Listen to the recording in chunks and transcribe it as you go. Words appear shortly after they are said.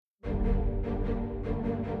Let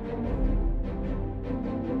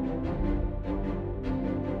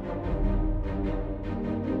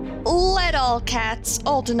all cats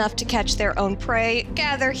old enough to catch their own prey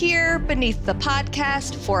gather here beneath the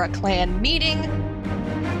podcast for a clan meeting.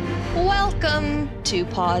 Welcome to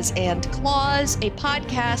Paws and Claws, a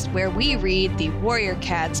podcast where we read the Warrior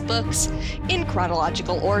Cats books in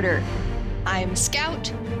chronological order. I'm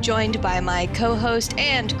Scout, joined by my co-host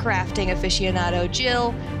and crafting aficionado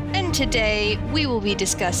Jill, and today we will be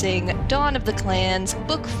discussing Dawn of the Clans,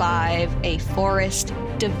 Book 5, A Forest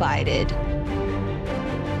Divided.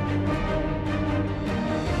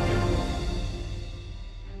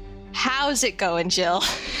 How's it going, Jill?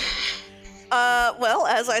 Well,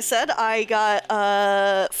 as I said, I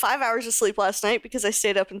got 5 hours of sleep last night because I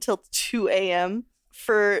stayed up until 2 a.m.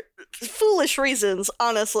 for foolish reasons,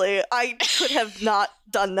 honestly. I could have not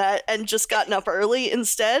done that and just gotten up early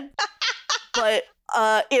instead. But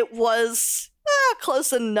it was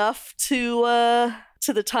close enough to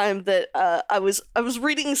the time that I was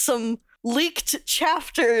reading some leaked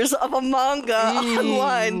chapters of a manga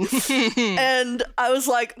online, and I was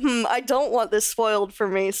like, I don't want this spoiled for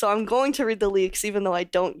me, so I'm going to read the leaks, even though I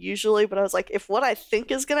don't usually, but I was like, if what I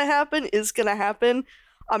think is gonna happen,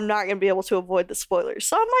 I'm not gonna be able to avoid the spoilers,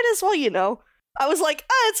 so I might as well, I was like,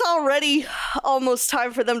 it's already almost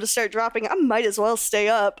time for them to start dropping, I might as well stay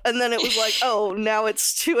up, and then it was like, oh, now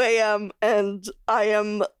it's 2 a.m, and I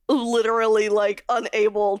am literally,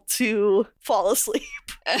 unable to fall asleep.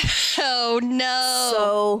 Oh, no.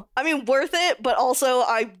 So, I mean, worth it, but also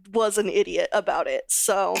I was an idiot about it,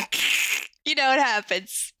 so. You know, it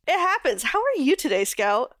happens. It happens. How are you today,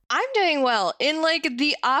 Scout? I'm doing well. In,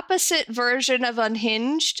 the opposite version of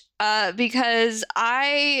Unhinged, because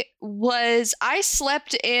I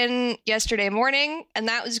slept in yesterday morning, and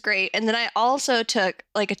that was great, and then I also took,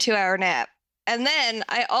 a 2-hour nap. And then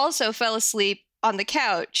I also fell asleep on the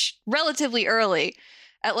couch relatively early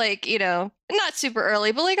at not super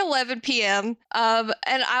early, but 11 p.m. And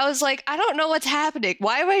I was like, I don't know what's happening.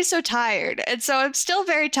 Why am I so tired? And so I'm still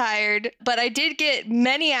very tired, but I did get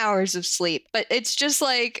many hours of sleep. But it's just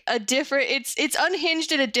a different, it's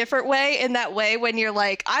unhinged in a different way, in that way when you're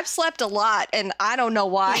like, I've slept a lot and I don't know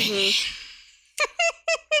why. Mm-hmm.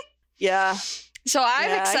 Yeah. So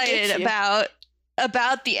I'm excited about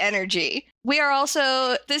the energy. We are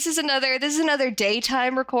also, this is another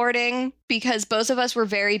daytime recording because both of us were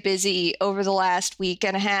very busy over the last week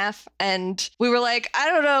and a half, and we were like, I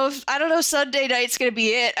don't know Sunday night's gonna be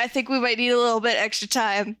it. I think we might need a little bit extra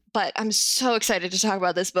time, but I'm so excited to talk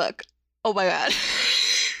about this book. Oh my god.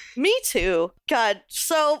 Me too. God.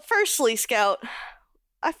 So firstly, Scout,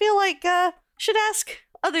 I feel like should ask,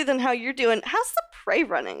 other than how you're doing, how's the prey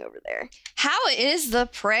running over there? How is the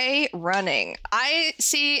prey running? I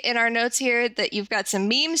see in our notes here that you've got some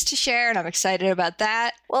memes to share, and I'm excited about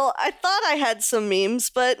that. Well, I thought I had some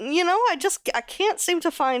memes, but, I can't seem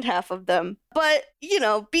to find half of them. But,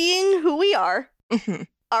 being who we are,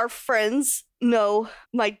 our friends know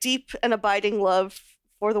my deep and abiding love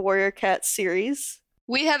for the Warrior Cat series.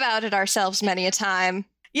 We have outed ourselves many a time.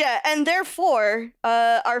 Yeah, and therefore,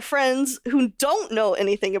 our friends who don't know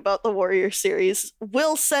anything about the Warrior series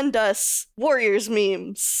will send us Warriors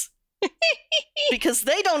memes. Because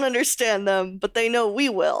they don't understand them, but they know we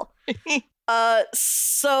will.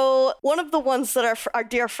 So one of the ones that our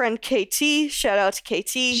dear friend KT, shout out to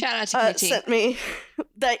KT, sent me,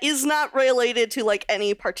 that is not related to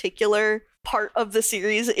any particular part of the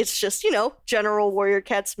series. It's just, general Warrior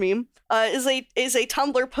Cats meme. Is a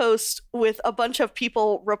Tumblr post with a bunch of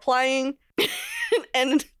people replying,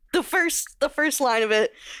 and the first line of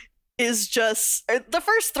it is just, the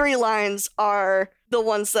first 3 lines are the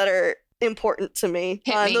ones that are important to me.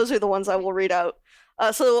 Those are the ones I will read out.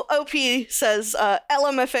 So OP says,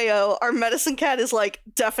 LMFAO, our medicine cat is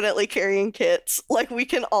definitely carrying kits. We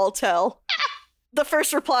can all tell. The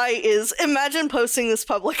first reply is, imagine posting this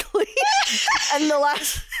publicly. And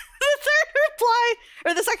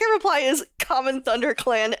the second reply is Common Thunder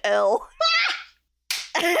Clan L.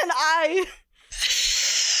 And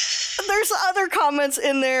there's other comments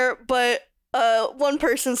in there, but one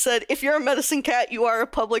person said, if you're a medicine cat, you are a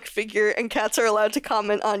public figure and cats are allowed to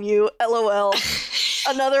comment on you. LOL.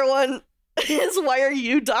 Another one is, why are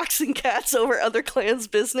you doxing cats over other clans'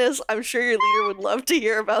 business? I'm sure your leader would love to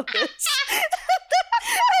hear about this.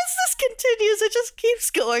 As this continues, it just keeps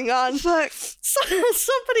going on. Fuck. So,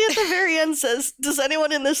 somebody at the very end says, does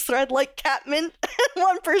anyone in this thread like Catmint? And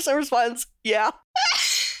one person responds, yeah.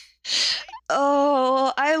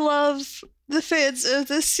 Oh, I love the fans of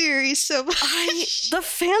this series so much. The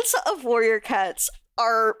fans of Warrior Cats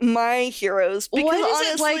are my heroes. Because what is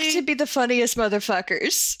honestly, it like to be the funniest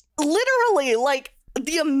motherfuckers? literally, like,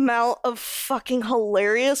 the amount of fucking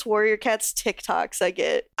hilarious Warrior Cats TikToks I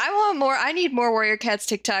get. I want more. I need more Warrior Cats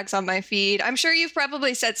TikToks on my feed. I'm sure you've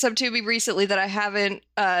probably sent some to me recently that I haven't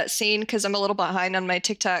seen because I'm a little behind on my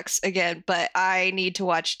TikToks again, but I need to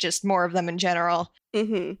watch just more of them in general.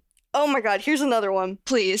 Mm-hmm. Oh my god, here's another one.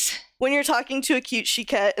 Please. When you're talking to a cute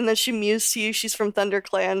She-Cat and then she mews to you, she's from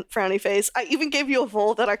ThunderClan, frowny face. I even gave you a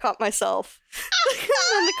vole that I caught myself.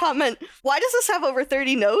 In the comment, why does this have over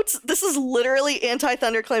 30 notes? This is literally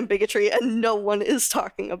anti-ThunderClan bigotry and no one is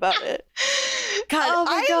talking about it. God, Oh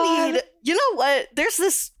my God. need... You know what? There's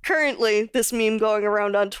this meme going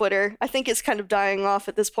around on Twitter. I think it's kind of dying off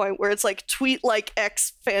at this point where it's like tweet like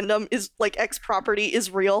X fandom is like X property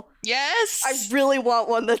is real. Yes. I really want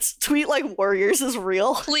one that's tweet like Warriors is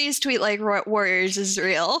real. Please tweet like Warriors is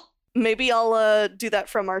real. Maybe I'll do that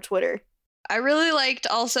from our Twitter. I really liked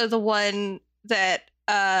also the one that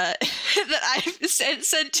that I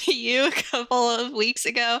sent to you a couple of weeks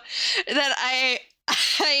ago that I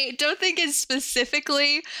don't think is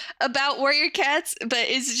specifically about Warrior Cats, but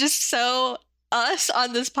it's just so us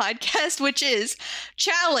on this podcast, which is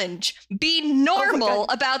challenge. Be normal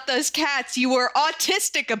about those cats you were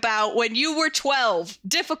autistic about when you were 12.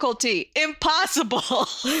 Difficulty impossible.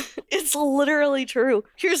 It's literally true.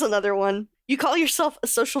 Here's another one. You call yourself a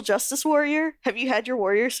social justice warrior? Have you had your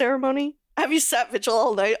warrior ceremony? Have you sat vigil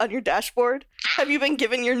all night on your dashboard? Have you been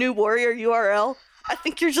given your new warrior URL? I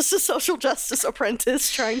think you're just a social justice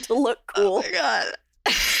apprentice trying to look cool. Oh my god.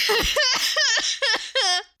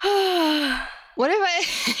 What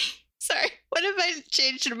if I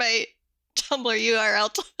changed my Tumblr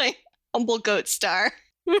URL to my humble goat star?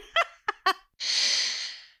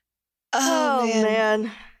 Oh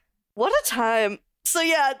man. What a time. So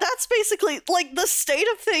yeah, that's basically, like, the state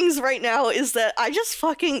of things right now is that I just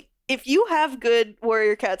fucking, if you have good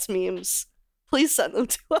Warrior Cats memes, please send them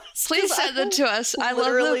to us. Please send them to us. I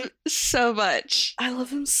love them so much. I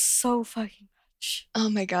love them so fucking much. Oh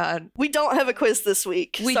my god. We don't have a quiz this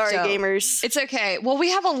week. Sorry, don't. gamers. It's okay. Well,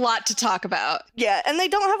 we have a lot to talk about. Yeah, and they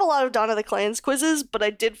don't have a lot of Dawn of the Clans quizzes, but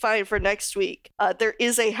I did find for next week, there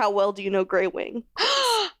is a How Well Do You Know Grey Wing?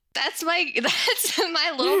 That's my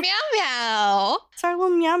little meow meow. It's our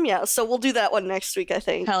little meow meow. So we'll do that one next week, I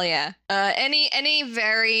think. Hell yeah. Any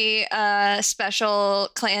very special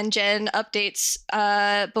Clan Gen updates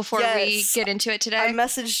before we get into it today? I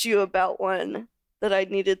messaged you about one that I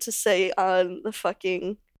needed to say on the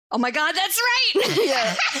fucking... Oh my god, that's right!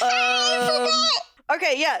 Yeah.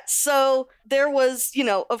 Okay, yeah. So there was,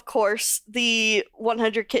 of course, the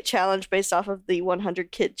 100 Kit Challenge based off of the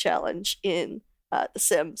 100 Kid Challenge in The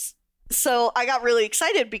Sims. So I got really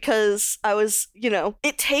excited because I was,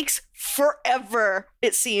 it takes forever,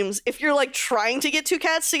 it seems. If you're like trying to get two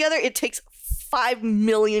cats together, it takes 5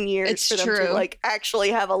 million years for them to like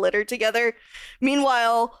actually have a litter together.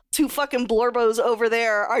 Meanwhile, two fucking Blorbos over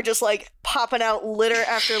there are just like popping out litter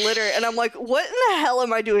after litter. And I'm like, what in the hell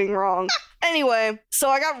am I doing wrong? Anyway, so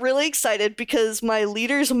I got really excited because my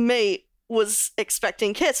leader's mate was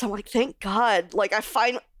expecting kits. I'm like, thank God. Like,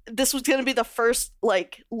 this was going to be the first,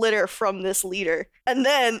 like, litter from this leader. And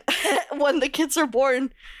then when the kids are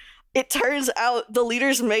born, it turns out the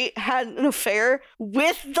leader's mate had an affair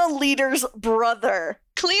with the leader's brother.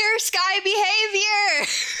 Clear sky behavior!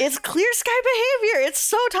 It's clear sky behavior. It's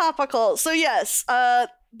so topical. So yes,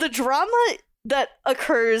 the drama that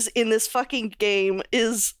occurs in this fucking game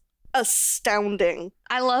is astounding.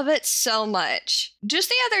 I love it so much. Just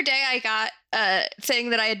the other day, I got a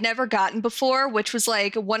thing that I had never gotten before, which was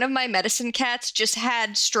like one of my medicine cats just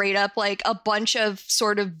had straight up like a bunch of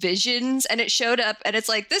sort of visions, and it showed up, and it's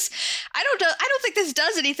like this. I don't think this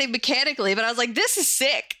does anything mechanically, but I was like, this is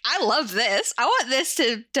sick. I love this. I want this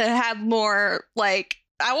to have more like.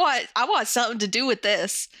 I want something to do with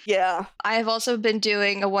this. Yeah. I have also been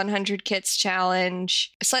doing a 100 kits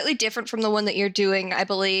challenge, slightly different from the one that you're doing, I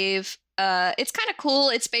believe. It's kind of cool.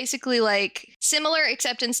 It's basically like similar,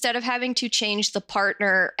 except instead of having to change the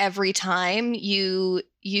partner every time,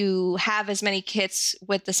 you have as many kits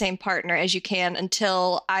with the same partner as you can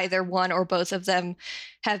until either one or both of them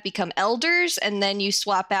have become elders, and then you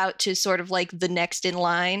swap out to sort of like the next in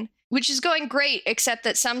line, which is going great, except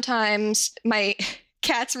that sometimes my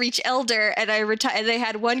cats reach elder and I retire. They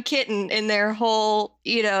had one kitten in their whole,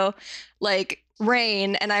 like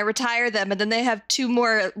reign, and I retire them, and then they have 2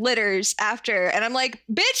 more litters after, and I'm like,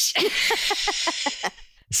 bitch,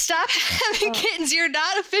 stop having kittens. You're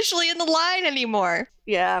not officially in the line anymore.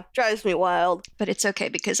 Yeah, drives me wild. But it's okay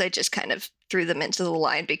because I just kind of threw them into the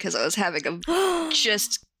line because I was having a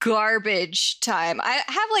just garbage time. I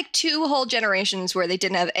have like 2 whole generations where they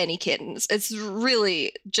didn't have any kittens. It's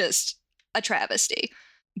really just a travesty.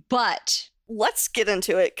 But let's get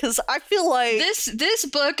into it, because I feel like this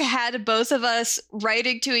book had both of us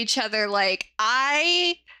writing to each other like,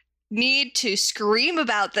 I need to scream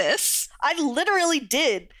about this. I literally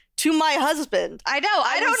did to my husband. I know.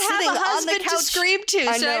 I don't have a husband to scream to,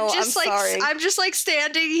 I so know, I'm just like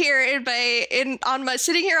standing here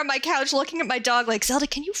sitting here on my couch looking at my dog like, Zelda,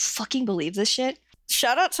 can you fucking believe this shit?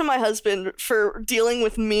 Shout out to my husband for dealing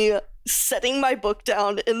with me setting my book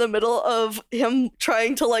down in the middle of him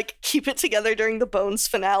trying to like keep it together during the Bones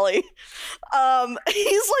finale.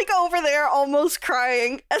 He's like over there almost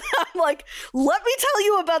crying, and I'm like, let me tell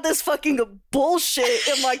you about this fucking bullshit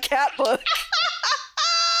in my cat book.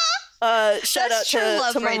 Shout out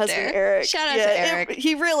to my husband Eric. Shout out to Eric.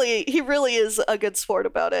 He really is a good sport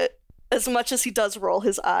about it, as much as he does roll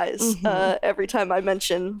his eyes every time I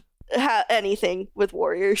mention anything with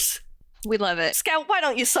warriors. We love it. Scout, why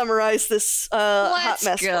don't you summarize this hot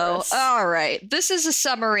mess for us? All right. This is a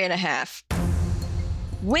summary and a half.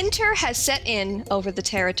 Winter has set in over the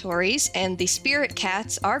territories, and the spirit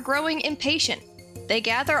cats are growing impatient. They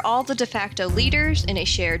gather all the de facto leaders in a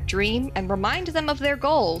shared dream and remind them of their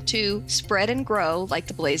goal to spread and grow like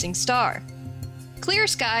the blazing star. Clear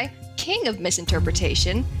Sky, king of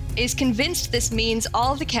misinterpretation, is convinced this means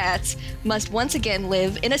all the cats must once again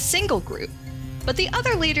live in a single group. But the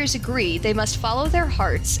other leaders agree they must follow their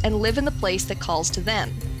hearts and live in the place that calls to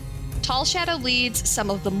them. Tall Shadow leads some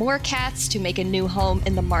of the Moor cats to make a new home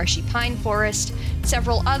in the marshy pine forest.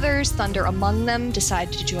 Several others, Thunder among them,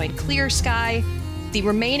 decide to join Clear Sky. The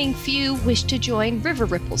remaining few wish to join River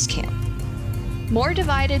Ripple's camp. More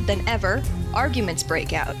divided than ever, arguments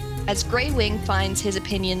break out, as Greywing finds his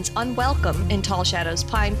opinions unwelcome in Tall Shadow's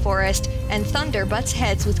pine forest, and Thunder butts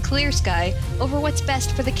heads with Clear Sky over what's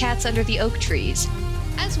best for the cats under the oak trees,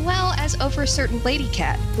 as well as over a certain lady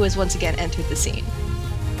cat who has once again entered the scene.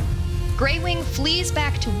 Greywing flees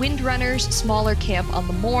back to Windrunner's smaller camp on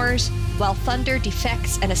the moors, while Thunder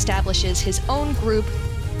defects and establishes his own group,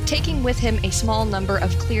 taking with him a small number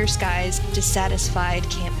of Clear Sky's dissatisfied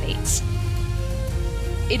campmates.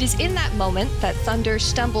 It is in that moment that Thunder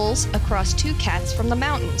stumbles across two cats from the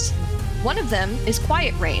mountains. One of them is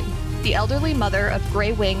Quiet Rain, the elderly mother of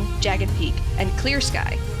Greywing, Jagged Peak, and Clear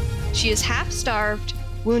Sky. She is half-starved,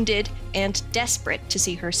 wounded, and desperate to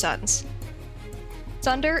see her sons.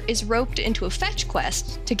 Thunder is roped into a fetch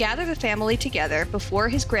quest to gather the family together before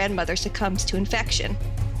his grandmother succumbs to infection,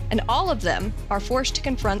 and all of them are forced to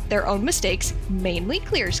confront their own mistakes, mainly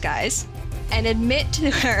Clear Sky's, and admit to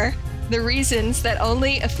her the reasons that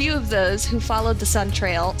only a few of those who followed the Sun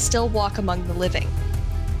Trail still walk among the living.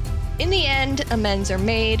 In the end, amends are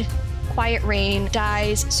made. Quiet Rain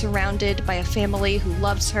dies surrounded by a family who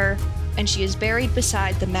loves her, and she is buried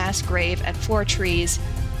beside the mass grave at Four Trees,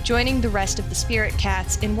 joining the rest of the spirit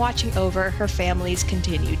cats in watching over her family's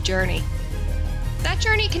continued journey. That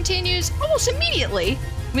journey continues almost immediately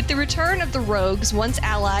with the return of the rogues once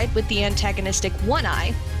allied with the antagonistic One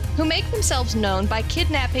Eye, who make themselves known by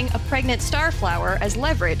kidnapping a pregnant starflower as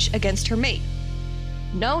leverage against her mate.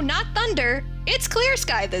 No, not Thunder, it's Clear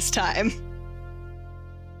Sky this time.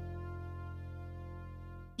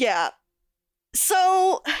 Yeah.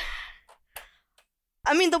 So,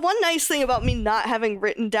 I mean, the one nice thing about me not having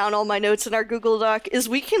written down all my notes in our Google Doc is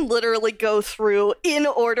we can literally go through in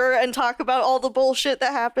order and talk about all the bullshit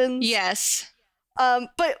that happens. Yes.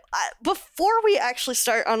 But before we actually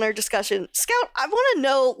start on our discussion, Scout, I want to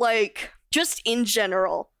know, like, just in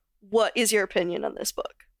general, what is your opinion on this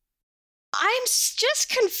book? I'm just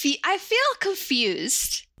confused. I feel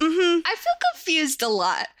confused. Mm-hmm. I feel confused a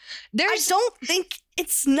lot. I don't think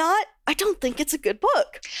it's a good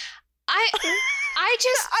book. I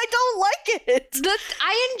don't like it.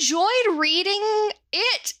 I enjoyed reading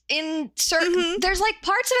it in certain... Mm-hmm. There's, like,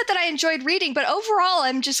 parts of it that I enjoyed reading, but overall,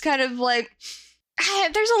 I'm just kind of like...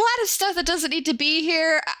 There's a lot of stuff that doesn't need to be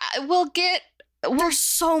here. There's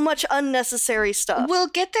so much unnecessary stuff. We'll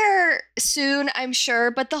get there soon, I'm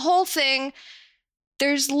sure, but the whole thing,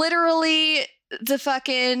 there's literally the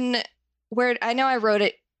fucking... where I know I wrote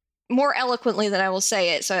it more eloquently than I will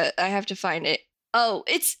say it, so I have to find it. Oh,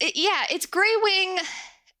 it's Greywing,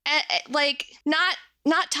 like, not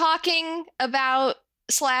talking about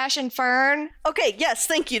Slash and Fern. Okay, yes,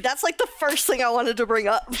 thank you. That's like the first thing I wanted to bring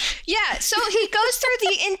up. Yeah, so he goes through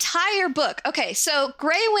the entire book. Okay, so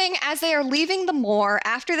Greywing, as they are leaving the moor,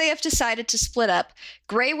 after they have decided to split up,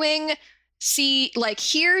 Greywing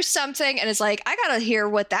hears something and is like, I gotta hear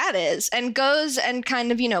what that is, and goes and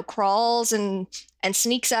kind of, crawls and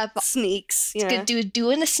sneaks up. Sneaks, yeah.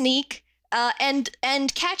 Doing the sneak.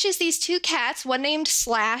 and catches these two cats, one named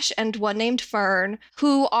Slash and one named Fern,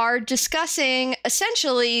 who are discussing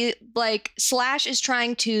essentially like Slash is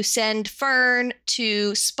trying to send Fern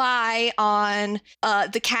to spy on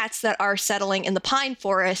the cats that are settling in the pine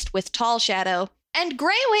forest with Tall Shadow. And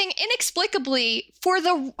Greywing, inexplicably, for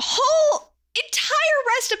the whole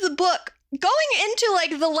entire rest of the book, going into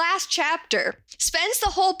like the last chapter, spends the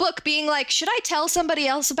whole book being like, should I tell somebody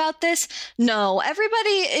else about this? No, everybody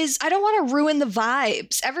is, I don't want to ruin the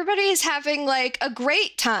vibes. Everybody is having like a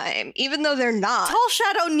great time, even though they're not. Tall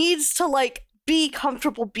Shadow needs to like be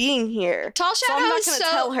comfortable being here. Tall Shadow I'm not is gonna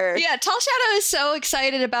so, tell her. Yeah, Tall Shadow is so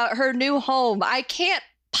excited about her new home. I can't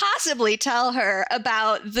possibly tell her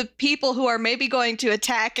about the people who are maybe going to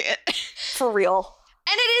attack it. For real.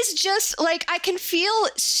 And it is just like, I can feel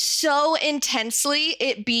so intensely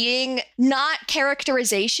it being not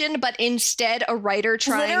characterization, but instead a writer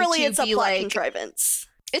trying Literally, to it's be a plot like, contrivance.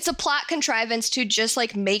 It's a plot contrivance to just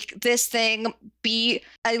like make this thing be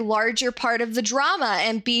a larger part of the drama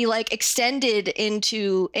and be like extended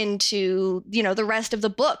into you know, the rest of the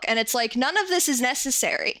book. And it's like, none of this is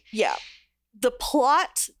necessary. Yeah. The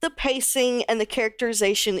plot, the pacing, and the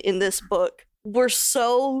characterization in this book were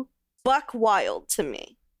so buck wild to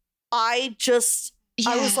me. I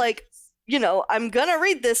was like, you know, I'm gonna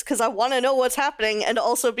read this because I want to know what's happening, and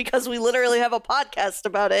also because we literally have a podcast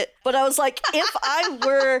about it. But I was like, if I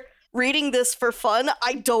were reading this for fun,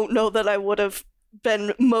 I don't know that I would have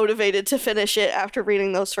been motivated to finish it after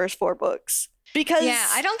reading those first 4 books. Because yeah,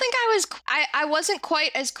 I don't think I wasn't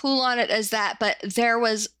quite as cool on it as that, but there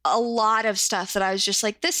was a lot of stuff that I was just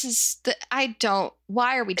like,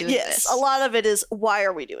 why are we doing this? Yes, a lot of it is, why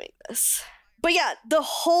are we doing this? But yeah, the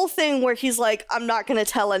whole thing where he's like, I'm not going to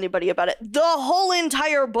tell anybody about it. The whole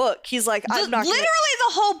entire book, he's like, I'm not literally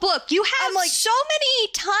the whole book. You have like, so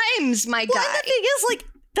many times, my guy. And the thing is, like,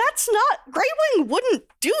 that's not, Greywing wouldn't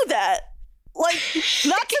do that. Like,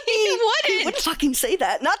 not to be, he wouldn't fucking say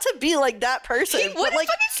that. Not to be like that person. He wouldn't like,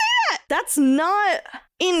 fucking say that. That's not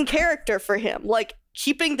in character for him. Like,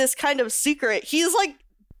 keeping this kind of secret, he's like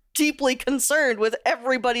deeply concerned with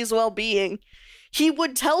everybody's well-being. He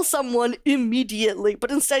would tell someone immediately,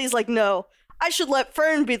 but instead he's like, no, I should let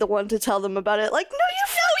Fern be the one to tell them about it. Like, no,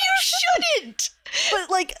 you shouldn't.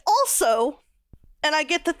 But like, also, and I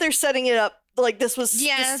get that they're setting it up, like this was,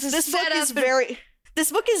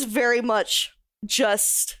 this book is very much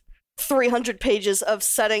just 300 pages of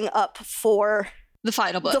setting up for the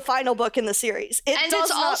final book in the series. It and does it's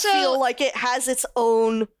not also feel like it has its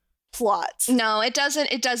own plot. No, it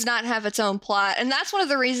doesn't. It does not have its own plot. And that's one of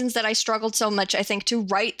the reasons that I struggled so much, I think, to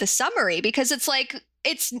write the summary, because it's like,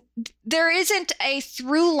 there isn't a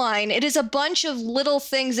through line. It is a bunch of little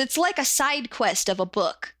things. It's like a side quest of a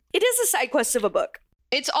book. It is a side quest of a book.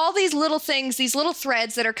 It's all these little things, these little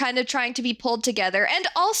threads that are kind of trying to be pulled together. And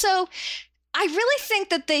also, I really think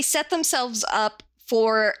that they set themselves up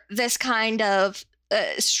for this kind of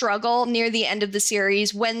struggle near the end of the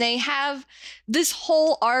series when they have this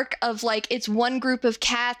whole arc of like, it's one group of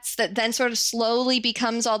cats that then sort of slowly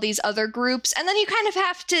becomes all these other groups. And then you kind of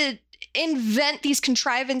have to invent these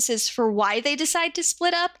contrivances for why they decide to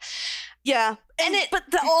split up. Yeah.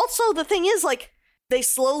 Also the thing is, like, they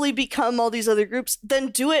slowly become all these other groups,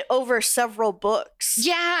 then do it over several books.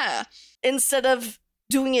 Yeah. Instead of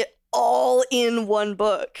doing it all in one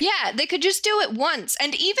book. Yeah, they could just do it once.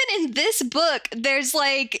 And even in this book, there's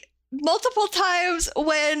like multiple times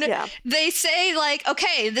when they say like,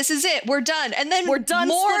 okay, this is it, we're done. And then we're done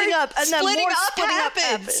more splitting up, and then more splitting up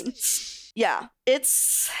happens. happens. Yeah,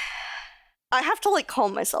 I have to like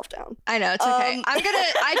calm myself down. I know, it's okay.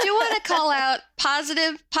 I do want to call out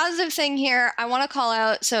positive thing here. I want to call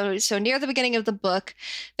out, so near the beginning of the book,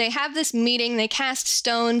 they have this meeting, they cast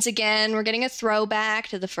stones again. We're getting a throwback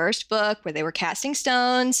to the first book where they were casting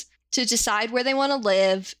stones to decide where they want to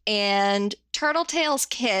live, and Turtletail's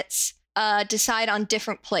kits decide on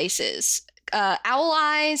different places. Owl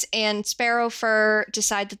Eyes and Sparrowfur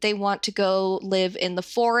decide that they want to go live in the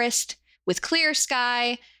forest with Clear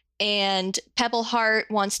Sky, and Pebbleheart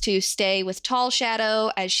wants to stay with Tall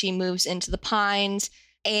Shadow as she moves into the pines.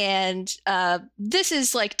 And this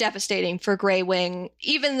is like devastating for Greywing,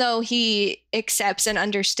 even though he accepts and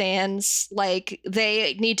understands like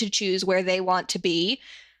they need to choose where they want to be.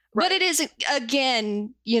 Right. But it is,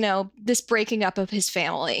 again, you know, this breaking up of his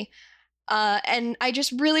family. And I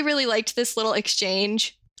just really, really liked this little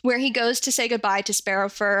exchange where he goes to say goodbye to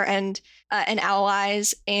Sparrowfur and Owl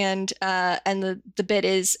Eyes, and the bit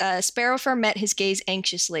is, Sparrowfur met his gaze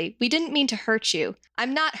anxiously. We didn't mean to hurt you.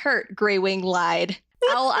 I'm not hurt, Greywing lied.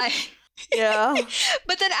 Yeah.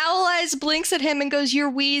 But then Owl Eyes blinks at him and goes, "You're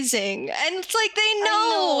wheezing." And it's like, they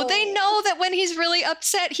know that when he's really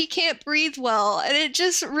upset, he can't breathe well. And it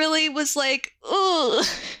just really was like, ugh.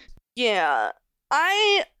 Yeah.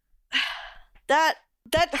 That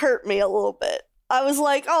hurt me a little bit. I was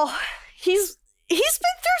like, oh, he's been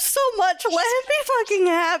through so much. Let him be fucking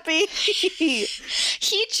happy.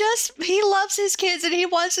 He loves his kids and he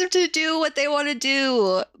wants them to do what they want to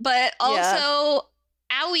do. But also,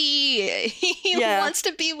 owie, he wants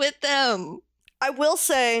to be with them. I will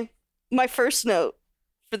say, my first note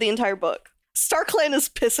for the entire book, StarClan is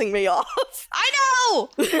pissing me off. I know!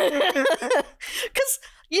 Because,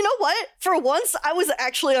 you know what? For once, I was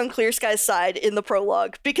actually on Clear Sky's side in the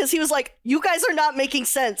prologue, because he was like, you guys are not making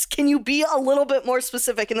sense. Can you be a little bit more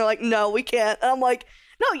specific? And they're like, no, we can't. And I'm like,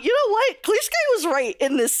 no, you know what? Clear Sky was right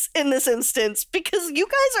in this instance, because you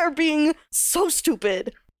guys are being so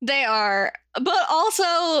stupid. They are. But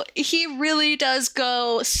also, he really does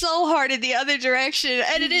go so hard in the other direction,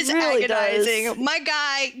 and it is really agonizing. Does. My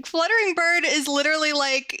guy, Fluttering Bird, is literally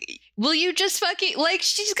like, will you just fucking, like,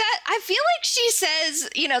 I feel like she says,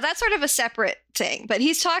 that's sort of a separate thing, but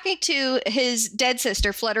he's talking to his dead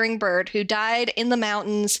sister, Fluttering Bird, who died in the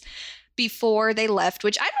mountains before they left,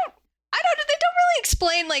 which they don't really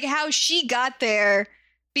explain, like, how she got there,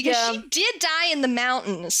 because she did die in the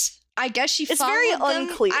mountains. I guess she followed them. It's very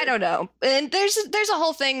unclear. I don't know. And there's a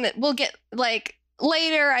whole thing that we'll get, like,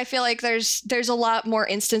 later. I feel like there's a lot more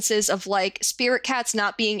instances of, like, spirit cats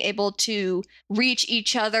not being able to reach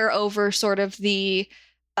each other over sort of the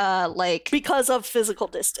because of physical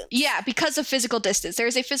distance. Yeah, because of physical distance. There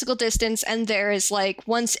is a physical distance, and there is, like,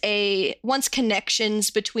 once connections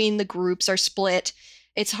between the groups are split,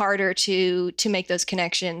 it's harder to make those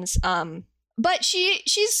connections. But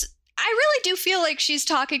she's I really do feel like she's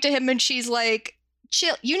talking to him and she's like,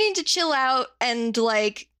 chill, you need to chill out and,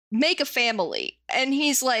 like, make a family. And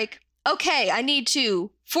he's like, okay, I need to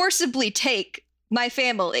forcibly take my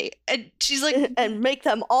family. And she's like, and make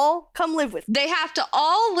them all come live with me. They have to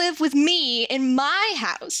all live with me in my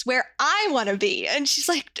house where I want to be. And she's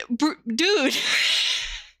like, dude.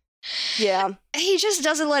 Yeah. He just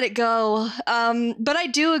doesn't let it go. But I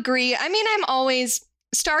do agree. I mean,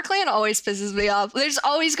 StarClan always pisses me off. There's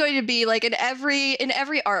always going to be, like, in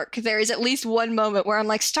every arc, there is at least one moment where I'm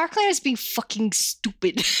like, StarClan is being fucking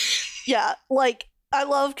stupid. Yeah, like, I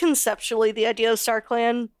love conceptually the idea of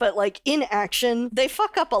StarClan, but, like, in action, they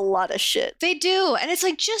fuck up a lot of shit. They do, and it's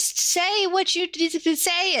like, just say what you need to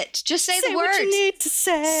say it. Just say the words. Say what you need to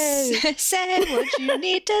say. Say what you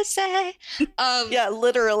need to say. Yeah,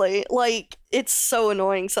 literally. Like, it's so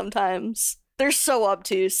annoying sometimes. They're so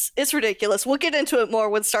obtuse. It's ridiculous. We'll get into it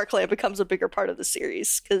more when StarClan becomes a bigger part of the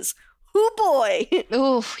series, because, oh boy.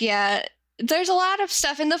 Oh, yeah. There's a lot of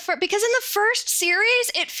stuff because in the first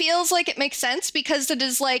series, it feels like it makes sense because it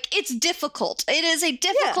is like, it's difficult. It is a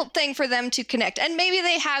difficult thing for them to connect. And maybe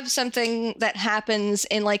they have something that happens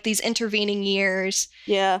in, like, these intervening years.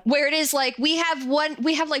 Yeah. Where it is like, we have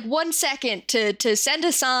like 1 second to send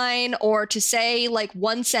a sign or to say, like,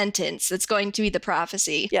 one sentence that's going to be the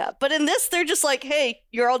prophecy. Yeah. But in this, they're just like, hey,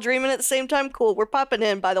 you're all dreaming at the same time? Cool. We're popping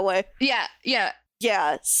in, by the way. Yeah. Yeah.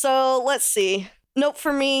 Yeah. So let's see. Note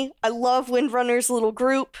for me, I love Windrunner's little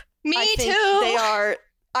group. Me too. They are.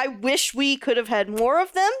 I wish we could have had more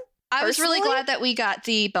of them. I was really glad that we got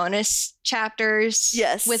the bonus chapters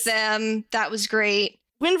with them. That was great.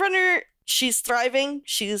 Windrunner, she's thriving.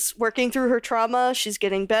 She's working through her trauma. She's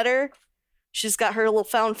getting better. She's got her little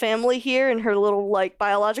found family here and her little, like,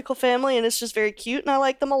 biological family, and it's just very cute, and I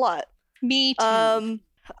like them a lot. Me too. All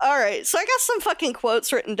right, so I got some fucking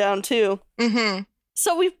quotes written down too. Mm-hmm.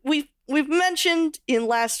 So we've mentioned in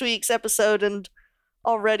last week's episode and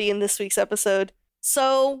already in this week's episode.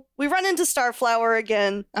 So we run into Starflower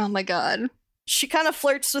again. Oh my god. She kind of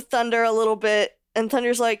flirts with Thunder a little bit, and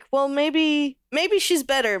Thunder's like, well, maybe she's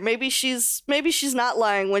better. Maybe she's not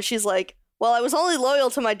lying when she's like, well, I was only loyal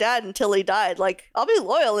to my dad until he died. Like, I'll be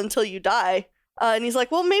loyal until you die. And he's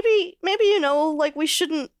like, well, maybe, like, we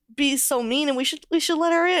shouldn't be so mean and we should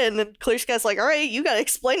let her in. And Clear Sky's like, all right, you gotta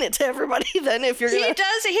explain it to everybody then if you're gonna.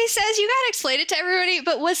 He says you gotta explain it to everybody,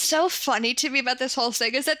 but what's so funny to me about this whole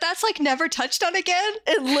thing is that's, like, never touched on again.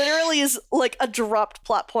 It literally is, like, a dropped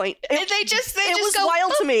plot point. And they just was go,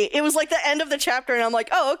 wild to me. It was like the end of the chapter and I'm like,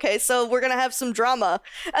 oh, okay, so we're gonna have some drama.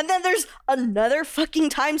 And then there's another fucking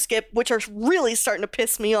time skip, which are really starting to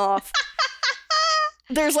piss me off.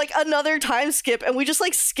 there's like another time skip, and we just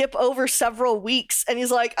like skip over several weeks, and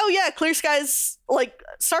he's like, oh yeah, Clear Sky's like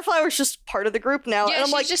Starflower's just part of the group now. Yeah, and I'm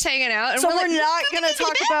she's like, just hanging out. And so we're we're like, not gonna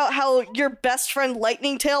talk about how your best friend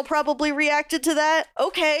Lightning Tail probably reacted to that?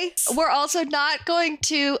 Okay. We're also not going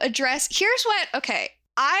to address. Here's what. Okay,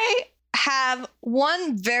 I have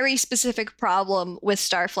one very specific problem with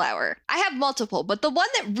Starflower. I have multiple, but the one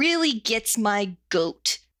that really gets my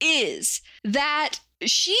goat is that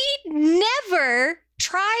she never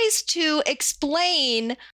tries to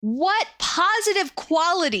explain what positive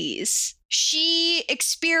qualities she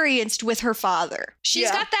experienced with her father. She's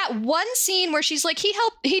got that one scene where she's like,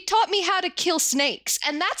 he taught me how to kill snakes,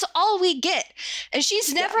 and that's all we get. And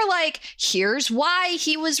she's never like, here's why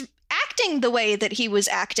he was acting the way that he was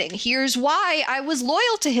acting. Here's why I was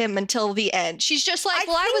loyal to him until the end. She's just like,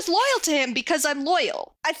 I was loyal to him because I'm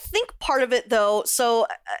loyal. I think part of it though, so,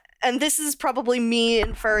 and this is probably me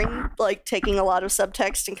inferring, like taking a lot of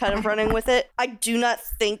subtext and kind of running with it. I do not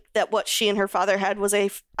think that what she and her father had was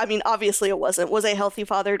obviously it was a healthy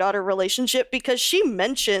father-daughter relationship, because she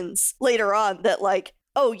mentions later on that like,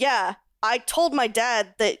 oh yeah, I told my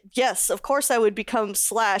dad that yes, of course I would become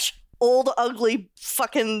Slash, old ugly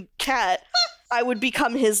fucking cat. I would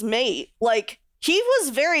become his mate. Like, he was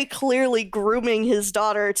very clearly grooming his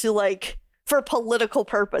daughter to like for political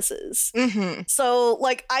purposes. Mm-hmm. So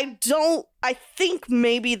like I think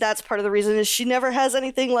maybe that's part of the reason is she never has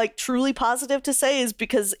anything like truly positive to say, is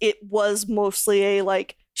because it was mostly a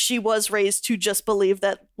like she was raised to just believe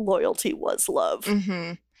that loyalty was love.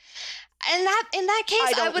 Mm-hmm. And that in that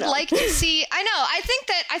case, I would like to see. I know. I think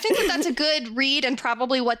that that's a good read, and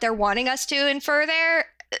probably what they're wanting us to infer there.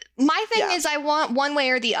 My thing is, I want one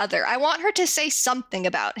way or the other. I want her to say something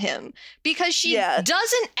about him, because she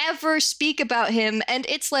doesn't ever speak about him, and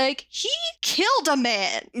it's like, he killed a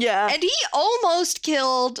man. Yeah. And he almost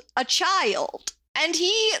killed a child. And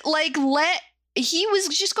he was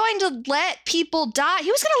just going to let people die.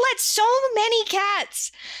 He was going to let so many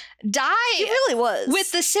cats die. He really was.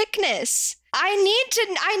 With the sickness. I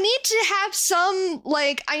need to have some,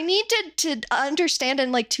 like, I need to understand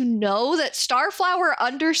and, like, to know that Starflower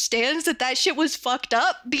understands that shit was fucked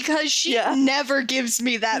up, because she never gives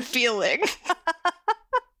me that feeling.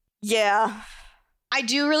 Yeah. I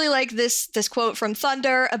do really like this quote from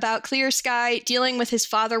Thunder about Clear Sky. Dealing with his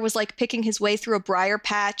father was like picking his way through a briar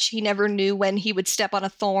patch. He never knew when he would step on a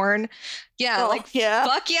thorn. Yeah, fuck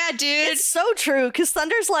yeah, dude. It's so true, because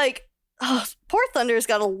Thunder's like, oh, poor Thunder's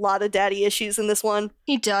got a lot of daddy issues in this one.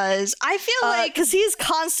 He does. I feel like, because he's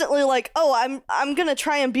constantly like, oh, I'm gonna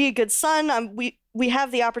try and be a good son. We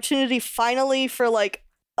have the opportunity finally for like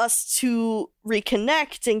us to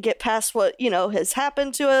reconnect and get past what, has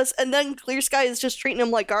happened to us. And then Clear Sky is just treating him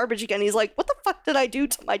like garbage again. He's like, what the fuck did I do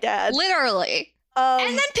to my dad? Literally.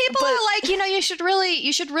 And then people are like, you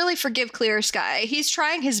should really forgive Clear Sky. He's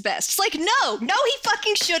trying his best. It's like, no, he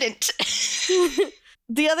fucking shouldn't.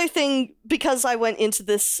 The other thing, because I went into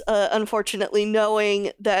this, unfortunately,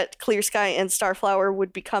 knowing that Clear Sky and Starflower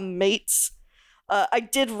would become mates, I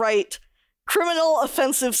did write criminal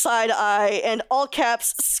offensive side eye and all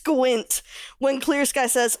caps squint when Clear Sky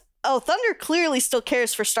says, oh, Thunder clearly still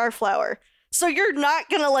cares for Starflower. So you're not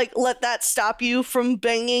gonna like let that stop you from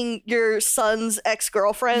banging your son's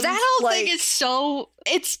ex-girlfriend? That whole thing is so,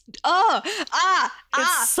 it's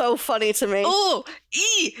so funny to me. Ooh,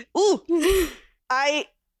 ooh.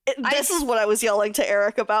 This is what I was yelling to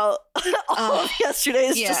Eric about all of yesterday.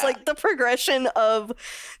 It's just like the progression of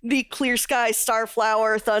the Clear Sky,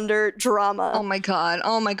 Starflower, Thunder drama. Oh my god.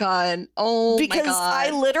 Because I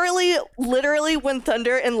literally when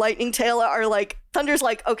Thunder and Lightning Tail are like, Thunder's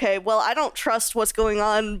like, okay, well, I don't trust what's going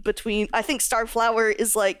on between, I think Starflower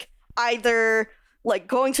is like either like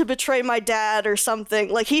going to betray my dad or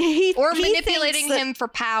something, like he manipulating him for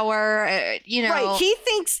power, Right, he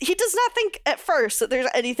does not think at first that there's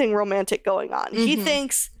anything romantic going on. Mm-hmm. He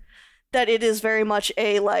thinks that it is very much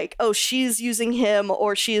a like, oh, she's using him,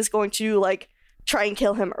 or she is going to like try and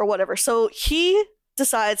kill him or whatever. So he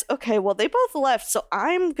decides, okay, well, they both left, so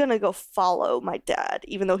I'm gonna go follow my dad,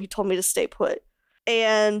 even though he told me to stay put.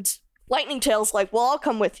 And Lightning Tail's like, well, I'll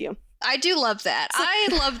come with you. I do love that. I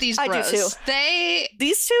love these bros. I do too.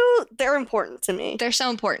 These two, they're important to me. They're so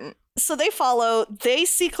important. So they follow. They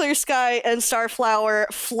see Clear Sky and Starflower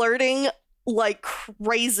flirting like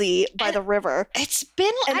crazy by the river. It's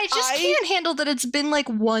been, I just can't handle that it's been like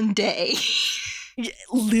one day.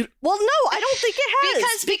 Well, no, I don't think it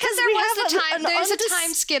has. Because there we was have a time. There's a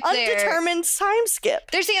time skip there. Undetermined time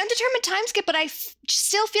skip. There's the undetermined time skip, but I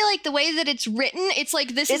still feel like the way that it's written, it's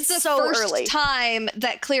like this is the so first early. time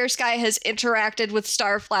that Clear Sky has interacted with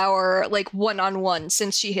Starflower like one-on-one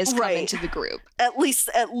since she has come Right. into the group. At least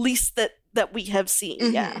that we have seen.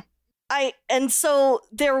 Mhm. Yeah. I had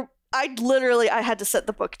to set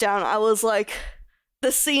the book down. I was like,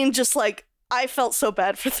 the scene just like, I felt so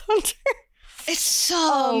bad for Thunder. It's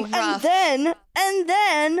so rough. And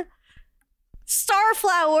then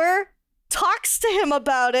Starflower talks to him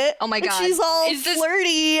about it. Oh my and God. she's all Is this-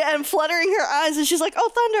 flirty and fluttering her eyes, and she's like, "Oh,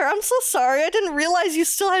 Thunder, I'm so sorry. I didn't realize you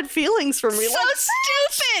still had feelings for me." So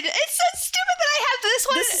stupid. It's so stupid that I have this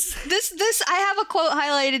one. This I have a quote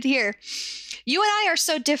highlighted here. You and I are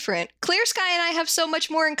so different. Clear Sky and I have so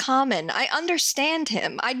much more in common. I understand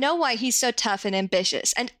him. I know why he's so tough and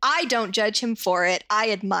ambitious, and I don't judge him for it.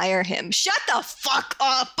 I admire him. Shut the fuck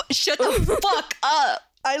up. Shut the fuck up.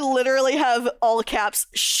 I literally have all caps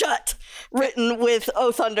 "shut" written with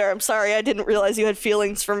 "Oh, Thunder, I'm sorry. I didn't realize you had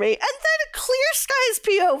feelings for me." And then Clear Sky's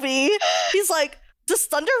POV, he's like, "Does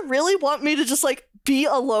Thunder really want me to just like be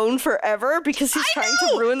alone forever because he's trying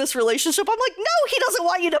to ruin this relationship?" I'm like, no, he doesn't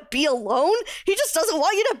want you to be alone. He just doesn't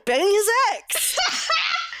want you to bang his ex.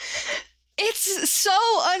 It's so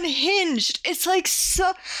unhinged. It's like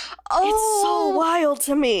so. It's so wild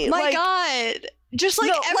to me. My like, God. Just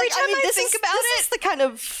like every time I think about it, this is the kind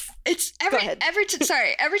of it's Go ahead. every time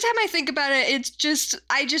I think about it, it's just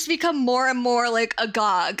I just become more and more like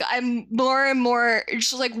agog. I'm more and more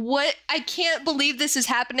just like, what? I can't believe this is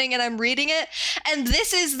happening, and I'm reading it, and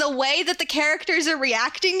this is the way that the characters are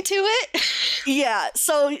reacting to it. Yeah.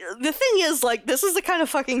 So the thing is, like, this is the kind of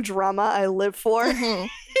fucking drama I live for in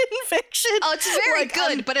fiction. Oh, it's very Like,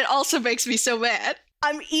 good, but it also makes me so mad.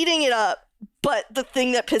 I'm eating it up. But the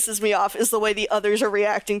thing that pisses me off is the way the others are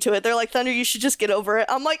reacting to it. They're like, Thunder, you should just get over it.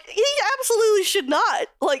 I'm like, he absolutely should not.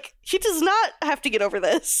 Like, he does not have to get over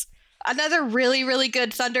this. Another really, really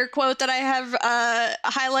good Thunder quote that I have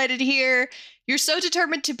highlighted here. You're so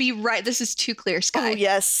determined to be right. This is too Clear Sky. Oh,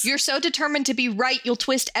 yes. You're so determined to be right, you'll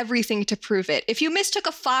twist everything to prove it. If you mistook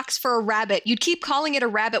a fox for a rabbit, you'd keep calling it a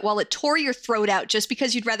rabbit while it tore your throat out just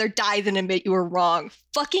because you'd rather die than admit you were wrong.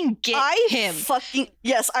 Fucking get him.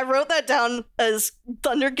 Yes, I wrote that down as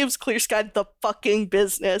Thunder gives Clear Sky the fucking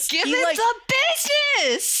business. Give him the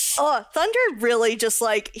business! Thunder really just,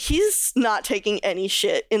 like, he's not taking any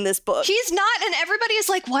shit in this book. He's not, and everybody is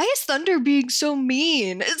like, why is Thunder being so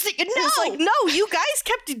mean? It's like, no! It's like, no, you guys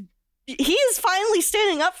kept... He is finally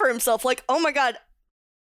standing up for himself. Like, oh my god.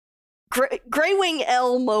 Greywing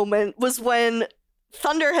L moment was when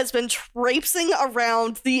Thunder has been traipsing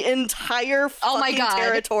around the entire fucking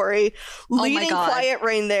territory, leading Quiet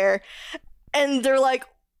Rain there. And they're like,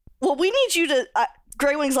 well, we need you to...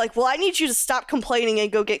 Greywing's like, well, I need you to stop complaining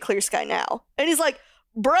and go get Clear Sky now. And he's like,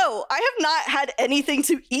 bro, I have not had anything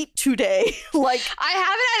to eat today. Like, I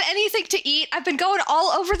haven't had anything to eat. I've been going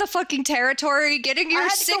all over the fucking territory, getting your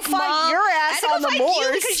sick mom. Find your ass on the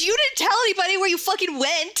moors because you didn't tell anybody where you fucking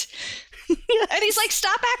went. Yes. And he's like,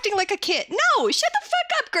 stop acting like a kid. No, shut the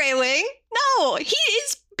fuck up, Greywing. No,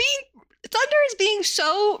 Thunder is being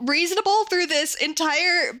so reasonable through this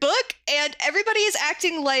entire book, and everybody is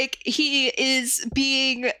acting like he is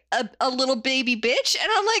being a little baby bitch, and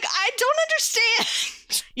I'm like, I don't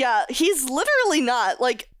understand. Yeah, he's literally not.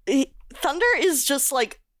 Like, Thunder is just,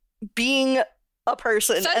 like, being a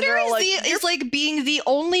person. Thunder is like being the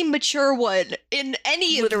only mature one in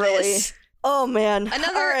any of this. Oh man! All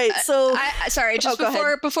right, so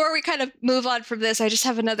before we kind of move on from this, I just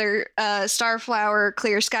have another Starflower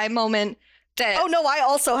Clear Sky moment. Oh no, I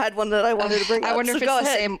also had one that I wanted to bring up. I wonder if it's the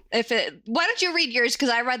same. Why don't you read yours? Because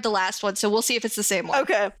I read the last one, so we'll see if it's the same one.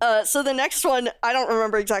 Okay. So the next one, I don't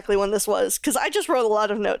remember exactly when this was, because I just wrote a lot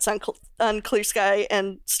of notes on Clear Sky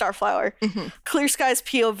and Starflower. Mm-hmm. Clear Sky's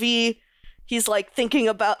POV. He's like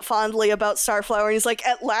thinking fondly about Starflower, and he's like,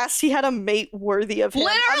 at last he had a mate worthy of him.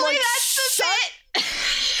 Literally, I'm like, that's the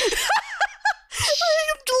bit.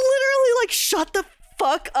 Literally, like, shut the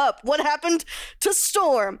fuck up. What happened to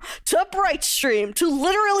Storm, to Brightstream, to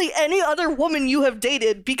literally any other woman you have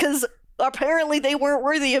dated, because apparently they weren't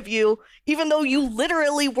worthy of you, even though you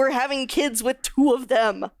literally were having kids with two of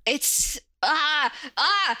them. It's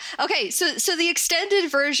okay, so the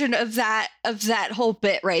extended version of that whole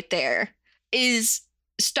bit right there is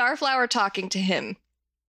Starflower talking to him.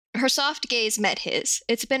 Her soft gaze met his.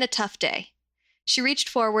 It's been a tough day. She reached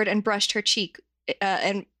forward and brushed her cheek,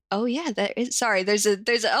 and oh yeah,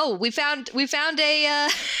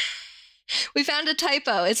 we found a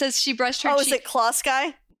typo. It says she brushed her cheek. Oh, is it Claw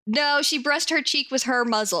Sky? No, she brushed her cheek with her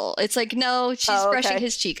muzzle. It's like, no, she's brushing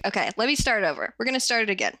his cheek. Okay, let me start over. We're going to start it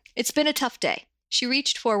again. It's been a tough day. She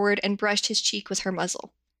reached forward and brushed his cheek with her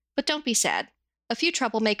muzzle. But don't be sad. A few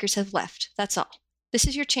troublemakers have left, that's all. This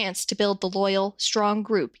is your chance to build the loyal, strong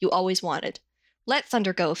group you always wanted. Let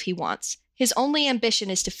Thunder go if he wants. His only ambition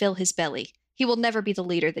is to fill his belly. He will never be the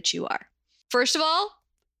leader that you are. First of all,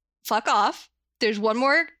 fuck off. There's one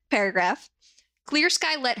more paragraph. Clear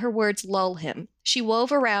Sky let her words lull him. She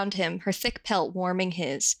wove around him, her thick pelt warming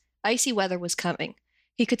his. Icy weather was coming.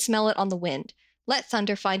 He could smell it on the wind. Let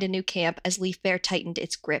Thunder find a new camp as Leaf Bear tightened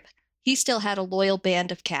its grip. He still had a loyal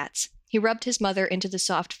band of cats. He rubbed his mother into the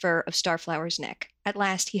soft fur of Starflower's neck. At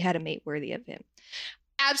last, he had a mate worthy of him.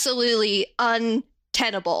 Absolutely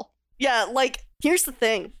untenable. Yeah, like, here's the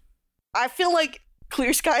thing. I feel like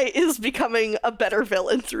Clear Sky is becoming a better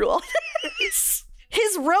villain through all this.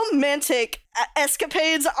 His romantic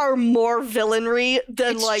escapades are more villainry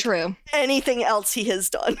than, true. Anything else he has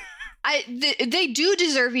done. They do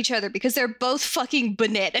deserve each other because they're both fucking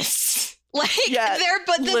bananas. Their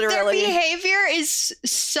behavior is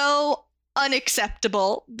so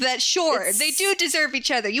unacceptable that they do deserve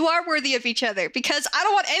each other. You are worthy of each other because I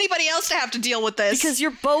don't want anybody else to have to deal with this. Because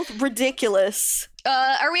you're both ridiculous.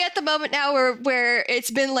 Are we at the moment now where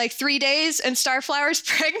it's been like 3 days and Starflower's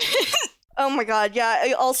pregnant? Oh my god, yeah.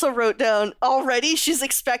 I also wrote down, already she's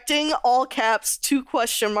expecting, all caps, 2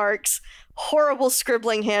 question marks, horrible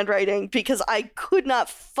scribbling handwriting, because I could not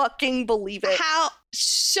fucking believe it. How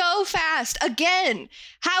so fast? Again,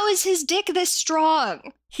 how is his dick this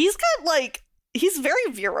strong? He's got, he's very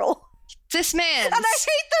virile. This man. And I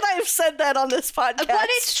hate that I've said that on this podcast. But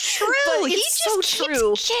it's true. But it's so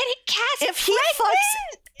true.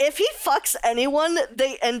 If he fucks anyone,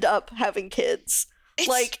 they end up having kids.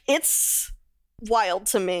 It's wild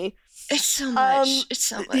to me. It's so much.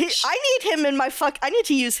 I need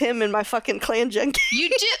to use him in my fucking ClanGen. You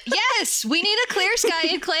do? Yes, we need a Clear Sky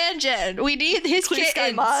in ClanGen. We need his Clear kittens.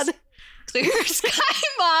 Sky mod. Clear Sky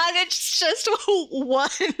mod. It's just one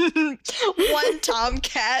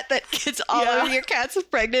tomcat that gets all of your cats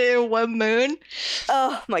pregnant in one moon.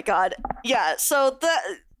 Oh my god. Yeah, so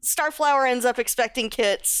the Starflower ends up expecting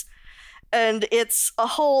kits, and it's a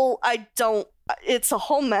whole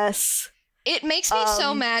mess. It makes me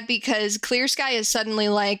so mad because Clear Sky is suddenly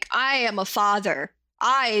like, I am a father.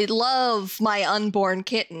 I love my unborn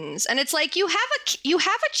kittens. And it's like, you have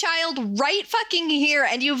a child right fucking here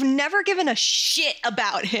and you've never given a shit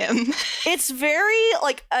about him. It's very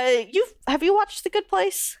have you watched The Good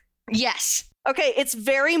Place? Yes. Okay, it's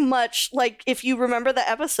very much like, if you remember the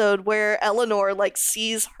episode where Eleanor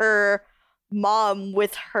sees her mom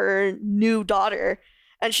with her new daughter,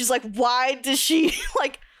 and she's like, why does she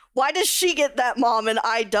get that mom and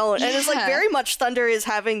I don't? And it's very much Thunder is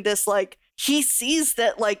having this he sees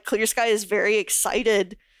that Clear Sky is very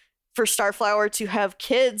excited for Starflower to have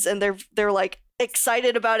kids, and they're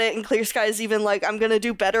excited about it, and Clear Sky is even I'm gonna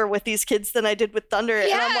do better with these kids than I did with Thunder.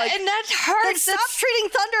 Yeah, and I'm like, and that hurts. Stop treating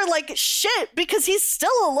Thunder like shit, because he's still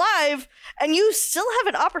alive and you still have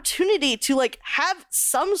an opportunity to have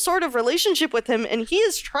some sort of relationship with him, and he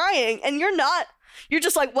is trying, and you're not. You're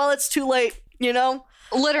just well, it's too late,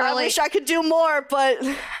 Literally. I wish I could do more, but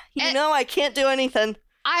I can't do anything.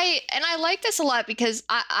 I like this a lot because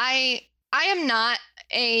I am not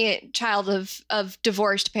a child of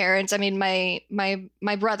divorced parents. I mean,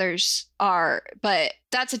 my brothers are, but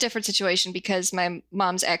that's a different situation because my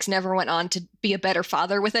mom's ex never went on to be a better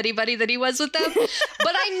father with anybody than he was with them.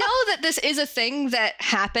 But I know that this is a thing that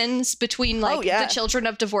happens between the children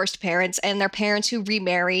of divorced parents and their parents who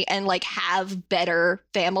remarry and have better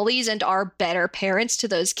families and are better parents to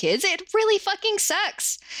those kids. It really fucking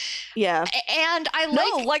sucks. Yeah. And I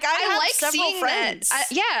like several seeing friends.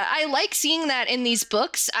 I like seeing that in these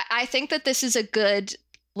books. I think that this is a good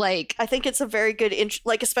I think it's a very good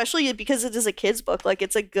especially because it is a kid's book,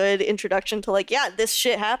 it's a good introduction to this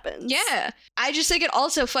shit happens. Yeah. I just think it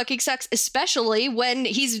also fucking sucks, especially when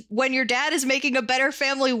your dad is making a better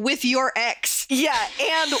family with your ex. Yeah,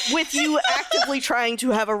 and with you actively trying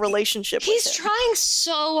to have a relationship with him. He's trying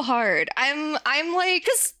so hard. I'm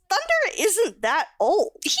because Thunder isn't that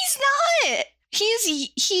old. He's not.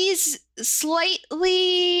 He's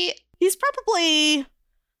slightly. He's probably,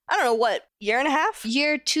 I don't know, what, year and a half?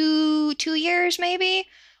 Year, 2 years, maybe?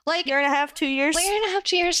 Year and a half, 2 years? Year and a half,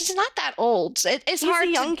 2 years. It's not that old. It's hard.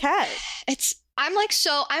 He's a young cat.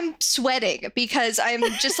 I'm sweating because I'm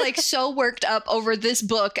just so worked up over this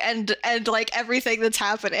book and everything that's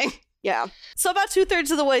happening. Yeah. So about 2/3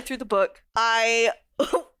 of the way through the book, I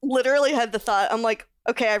literally had the thought, I'm like,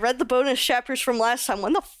 okay, I read the bonus chapters from last time.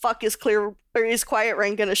 When the fuck is Quiet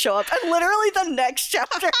Rain gonna show up? And literally the next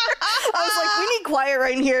chapter, I was like, we need Quiet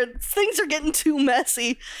Rain here. Things are getting too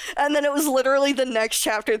messy. And then it was literally the next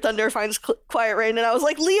chapter, Thunder finds Quiet Rain, and I was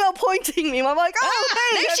like, Leo pointing me. I'm like, oh,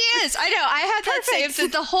 hey. There she is. I know. I had that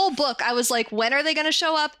saved the whole book. I was like, when are they gonna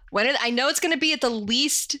show up? I know it's gonna be at the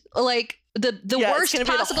least, like, the worst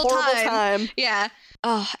possible time. Yeah.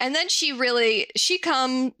 Oh, and then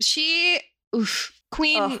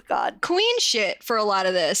queen shit for a lot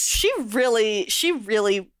of this. She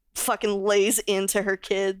really fucking lays into her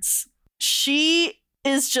kids. She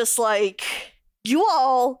is just like, you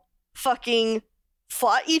all fucking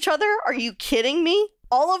fought each other? Are you kidding me?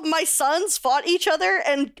 All of my sons fought each other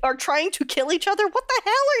and are trying to kill each other? What the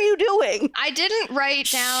hell are you doing? I didn't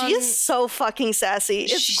write down... She is so fucking sassy.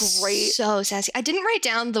 It's great. So sassy. I didn't write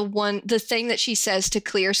down the thing that she says to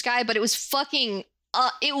Clear Sky, but it was fucking...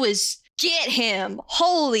 it was... Get him.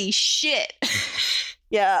 Holy shit.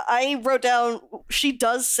 Yeah, I wrote down, she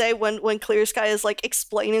does say when Clear Sky is like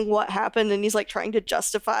explaining what happened and he's like trying to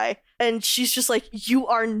justify, and she's just like, you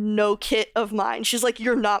are no kid of mine. She's like,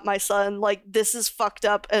 you're not my son. Like, this is fucked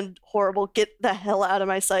up and horrible. Get the hell out of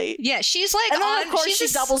my sight. Yeah, she's like, and then of course she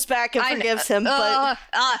doubles back and forgives him. But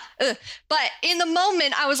in the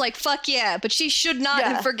moment, I was like, fuck yeah. But she should not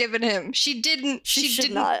have forgiven him. She didn't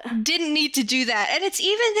need to do that. And it's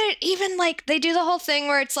even like they do the whole thing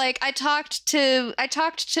where it's like, I talked to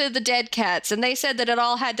the dead cats and they said that it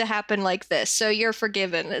all had to happen like this, so you're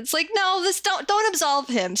forgiven. It's like, no, don't absolve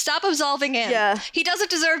him. Stop absolving him. Yeah. He doesn't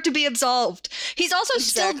deserve to be absolved. He's also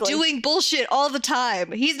still doing bullshit all the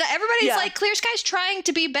time. Everybody's like, Clear Sky's trying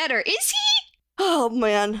to be better. Is he? Oh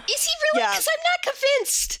man. Is he really? Because I'm not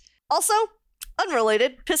convinced. Also,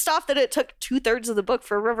 unrelated, pissed off that it took 2/3 of the book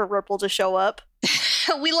for River Ripple to show up.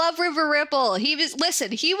 We love River Ripple. He was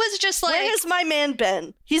just like... Where has my man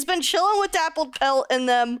been? He's been chilling with Dappled Pelt and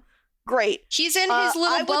them. Great. He's in his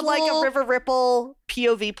little bubble. I would like a River Ripple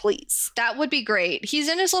POV, please. That would be great. He's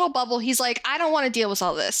in his little bubble. He's like, I don't want to deal with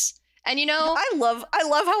all this. And you know... I love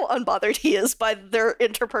how unbothered he is by their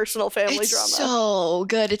interpersonal family drama. It's so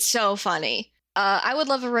good. It's so funny. I would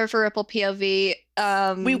love a River Ripple POV.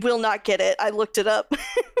 We will not get it. I looked it up.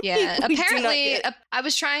 Yeah, apparently I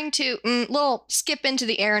was trying to little skip into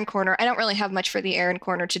the Aaron corner. I don't really have much for the Aaron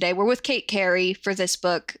corner today. We're with Kate Carey for this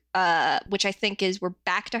book, which I think we're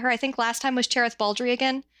back to her. I think last time was Cherith Baldry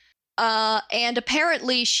again. And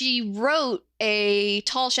apparently she wrote a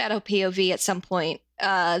Tall Shadow POV at some point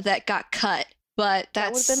that got cut. But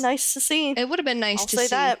that would have been nice to see. It would have been nice to see.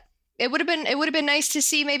 That. It would have been nice to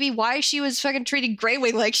see maybe why she was fucking treating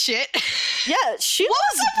Greywing like shit. Yeah, she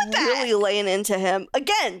was really laying into him.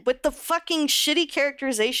 Again, with the fucking shitty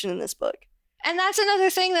characterization in this book. And that's another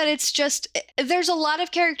thing that it's just, there's a lot of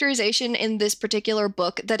characterization in this particular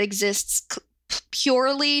book that exists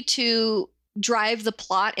purely to drive the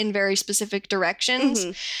plot in very specific directions.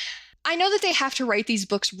 Mm-hmm. I know that they have to write these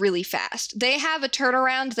books really fast. They have a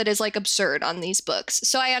turnaround that is like absurd on these books.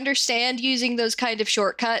 So I understand using those kind of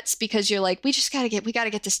shortcuts because you're like, we gotta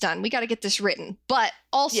get this done. We gotta get this written. But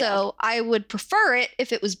also I would prefer it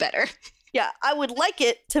if it was better. Yeah, I would like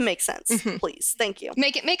it to make sense. Mm-hmm. Please. Thank you.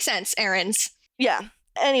 Make it make sense, Aarons. Yeah.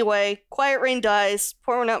 Anyway, Quiet Rain dies.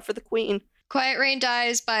 Pour one out for the queen. Quiet Rain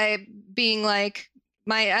dies by being like,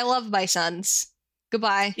 I love my sons.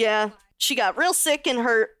 Goodbye. Yeah. She got real sick and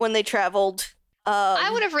hurt when they traveled.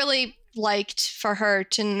 I would have really liked for her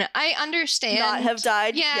to... I understand. Not have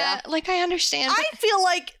died. Yeah, like I understand. I feel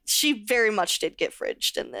like she very much did get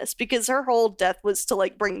fridged in this because her whole death was to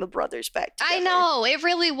like bring the brothers back together. I know. It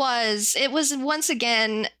really was. It was once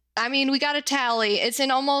again... I mean, we got a tally. It's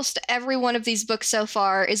in almost every one of these books so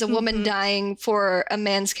far is a woman dying for a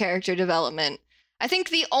man's character development. I think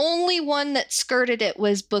the only one that skirted it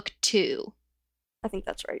was book 2. I think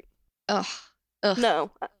that's right. Ugh.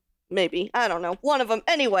 No, maybe. I don't know. One of them.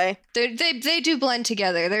 Anyway. They do blend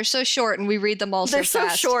together. They're so short and we read them all so fast. They're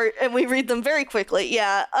so short and we read them very quickly.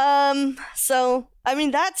 Yeah. So, I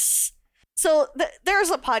mean, that's... So, there's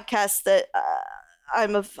a podcast that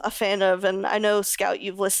I'm a fan of, and I know, Scout,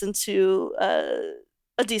 you've listened to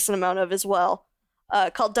a decent amount of as well,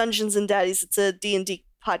 called Dungeons and Daddies. It's a D&D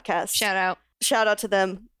podcast. Shout out to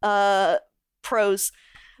them. Pros.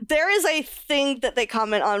 There is a thing that they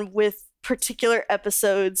comment on with particular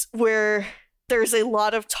episodes where there's a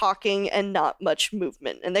lot of talking and not much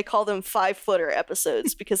movement. And they call them 5-footer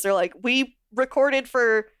episodes because they're like, we recorded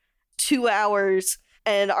for 2 hours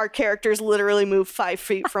and our characters literally moved 5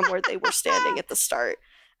 feet from where they were standing at the start.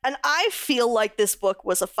 And I feel like this book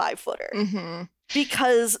was a 5-footer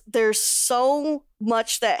because there's so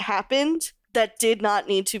much that happened that did not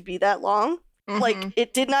need to be that long. Like,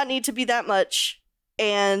 it did not need to be that much.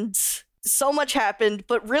 And so much happened,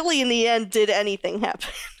 but really in the end, did anything happen?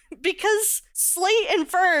 Because Slate and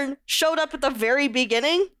Fern showed up at the very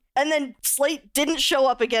beginning, and then Slate didn't show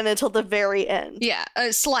up again until the very end. Yeah,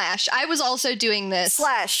 Slash. I was also doing this.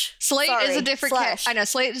 Slash. Slate is a different character. I know,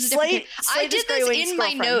 Slate is a different character. I did this in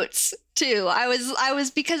my notes, too. I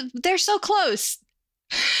was because they're so close.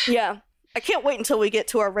 Yeah. I can't wait until we get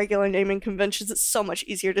to our regular naming conventions. It's so much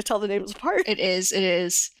easier to tell the names apart. It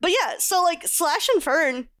is. But yeah, so like Slash and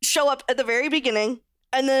Fern show up at the very beginning,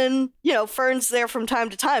 and then, you know, Fern's there from time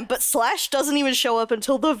to time, but Slash doesn't even show up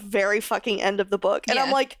until the very fucking end of the book. And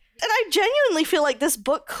I'm like, and I genuinely feel like this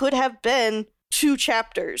book could have been 2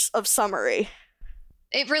 chapters of summary.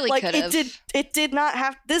 It really could have. It did not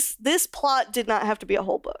have this plot did not have to be a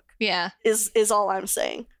whole book. Yeah. Is all I'm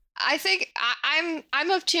saying. I think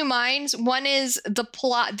I'm of 2 minds. One is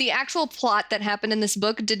the actual plot that happened in this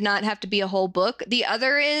book did not have to be a whole book. The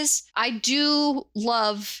other is I do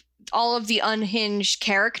love all of the unhinged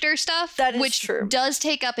character stuff, which true. Does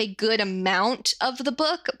take up a good amount of the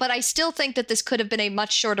book, but I still think that this could have been a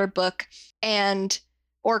much shorter book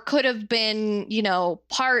or could have been, you know,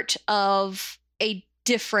 part of a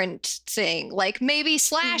different thing. Like maybe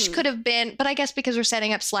Slash could have been, but I guess because we're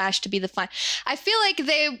setting up Slash to be the fun. I feel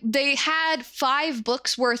like they had 5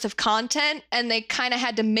 books worth of content and they kind of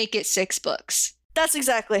had to make it 6 books. That's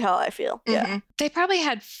exactly how I feel. Yeah. They probably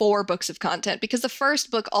had 4 books of content because the first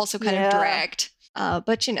book also kind of dragged.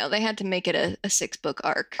 But you know, they had to make it a 6-book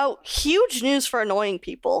arc. Oh, huge news for annoying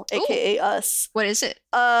people, aka us. What is it?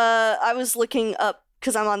 I was looking up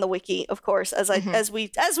because I'm on the wiki, of course. As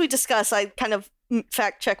we discuss, I kind of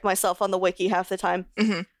fact check myself on the wiki half the time.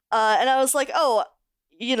 And I was like, oh,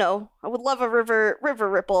 you know, I would love a river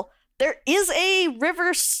ripple. There is a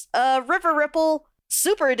river ripple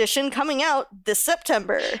super edition coming out this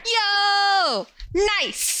September. Yo,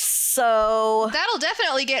 nice. So that'll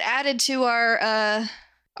definitely get added to our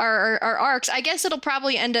arcs. I guess it'll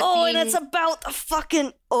probably end up being... and it's about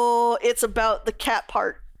it's about the cat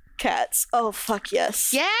part. Cats. Oh, fuck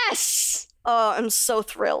yes. Yes! Oh, I'm so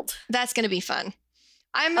thrilled. That's going to be fun.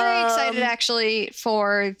 I'm very excited, actually,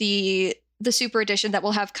 for the super edition that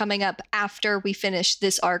we'll have coming up after we finish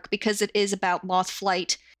this arc, because it is about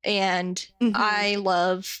Mothflight, and I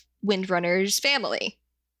love Windrunner's family.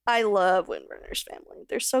 I love Windrunner's family.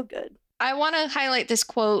 They're so good. I want to highlight this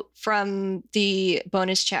quote from the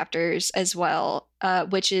bonus chapters as well,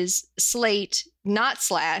 which is Slate, not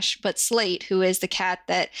Slash, but Slate, who is the cat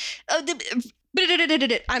that... I'm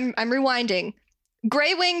rewinding.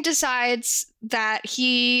 Greywing decides that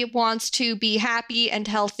he wants to be happy and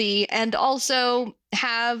healthy and also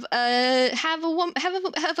have a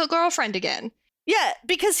girlfriend again. Yeah,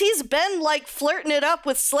 because he's been like flirting it up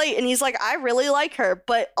with Slate, and he's like, I really like her,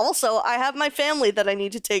 but also I have my family that I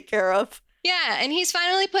need to take care of. Yeah, and he's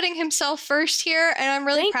finally putting himself first here, and I'm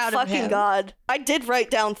really proud of him. Thank fucking God. I did write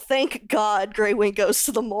down, thank God Greywing goes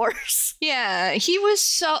to the Moors. Yeah, he was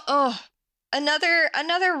so... Another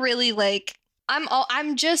really, like...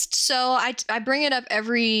 I'm just so... I bring it up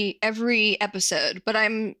every episode, but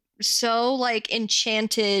I'm so, like,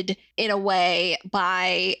 enchanted in a way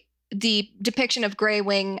by the depiction of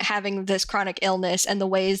Greywing having this chronic illness and the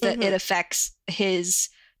ways that it affects his...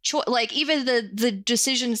 like even the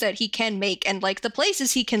decisions that he can make and like the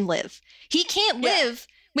places he can live. He can't live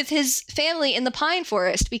with his family in the pine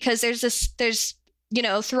forest because there's you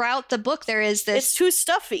know, throughout the book there is this... It's too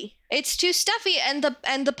stuffy. It's too stuffy, and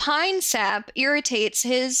the pine sap irritates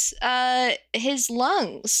his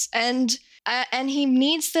lungs, and he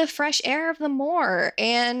needs the fresh air of the moor,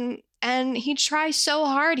 and he tries so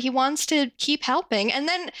hard. He wants to keep helping, and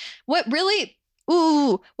then what really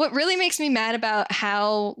makes me mad about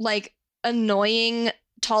how like annoying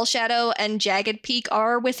Tall Shadow and Jagged Peak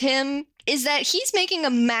are with him is that he's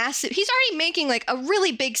already making like a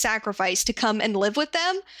really big sacrifice to come and live with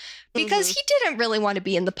them because he didn't really want to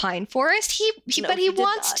be in the pine forest. He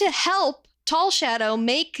wants to help Tall Shadow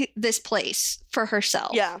make this place for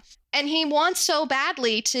herself. Yeah. And he wants so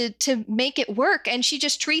badly to make it work, and she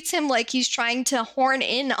just treats him like he's trying to horn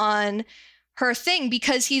in on her thing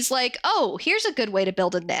because he's like, oh, here's a good way to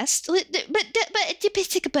build a nest.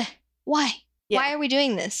 But why? Yeah. Why are we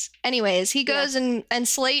doing this? Anyways, he goes and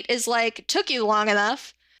Slate is like, took you long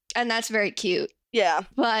enough. And that's very cute. Yeah.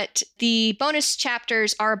 But the bonus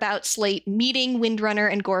chapters are about Slate meeting Windrunner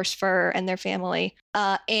and Gorsefur and their family.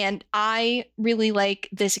 And I really like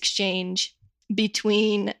this exchange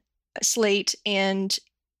between Slate and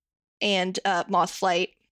Mothflight,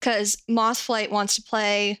 because Mothflight wants to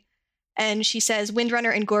play And she says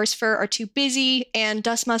Windrunner and Gorsefur are too busy, and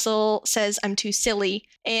Dustmuzzle says I'm too silly.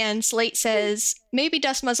 And Slate says maybe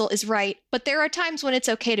Dustmuzzle is right, but there are times when it's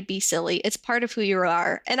okay to be silly. It's part of who you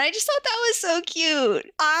are. And I just thought that was so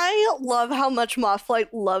cute. I love how much Mothflight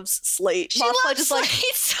loves Slate. She Mothflight loves is like,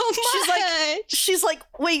 Slate so much. she's like,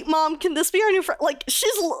 wait, Mom, can this be our new friend? Like,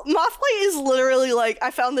 Mothflight is literally like,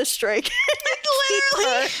 I found this stray.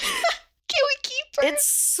 Literally. Can we keep her? It's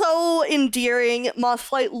so endearing.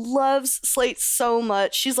 Mothflight loves Slate so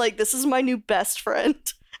much. She's like, this is my new best friend.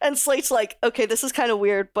 And Slate's like, okay, this is kind of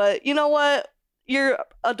weird, but you know what? You're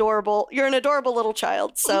adorable. You're an adorable little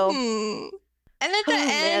child. So. Mm-hmm. And at the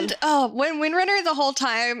man. end, when Windrunner the whole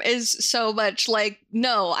time is so much like,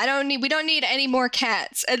 no, we don't need any more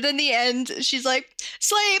cats. And then the end, she's like,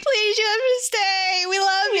 Slate, please, you have to stay. We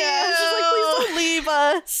love you. She's like, please don't leave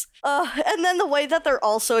us. And then the way that they're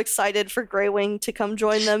all so excited for Greywing to come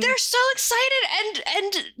join them. They're so excited,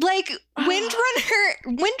 and like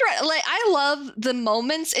Windrunner, like I love the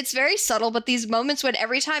moments. It's very subtle, but these moments when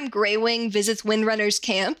every time Greywing visits Windrunner's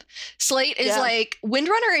camp, Slate is like,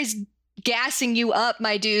 Windrunner is gassing you up,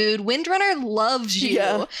 my dude. Windrunner loves you.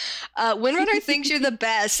 Yeah. Windrunner thinks you're the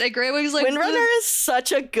best. And Greywing's like, Windrunner is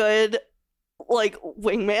such a good, like,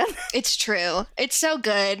 wingman. It's true. It's so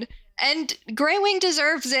good. And Greywing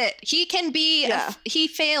deserves it. He can be, he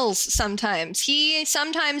fails sometimes. He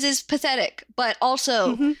sometimes is pathetic, but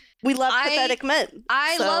also... Mm-hmm. We love pathetic men.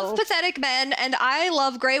 I love pathetic men, and I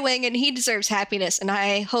love Greywing, and he deserves happiness, and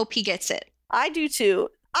I hope he gets it. I do too.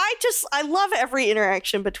 I love every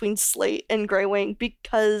interaction between Slate and Greywing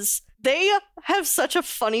because they have such a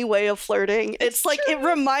funny way of flirting. It's like, it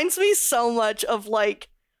reminds me so much of like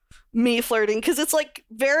me flirting because it's like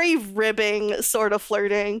very ribbing sort of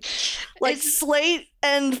flirting. Like Slate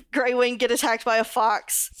and Greywing get attacked by a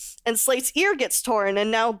fox and Slate's ear gets torn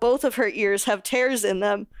and now both of her ears have tears in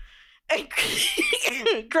them. And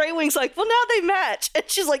Greywing's like, well, now they match. And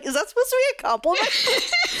she's like, is that supposed to be a compliment?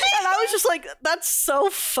 And I was just like, that's so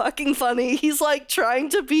fucking funny. He's like trying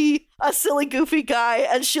to be a silly, goofy guy.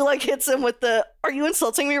 And she like hits him with the, are you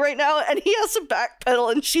insulting me right now? And he has to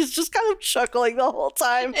backpedal and she's just kind of chuckling the whole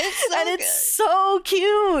time. It's so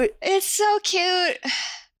cute. It's so cute.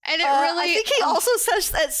 And it really... I think he also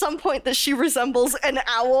says at some point that she resembles an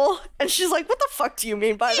owl. And she's like, what the fuck do you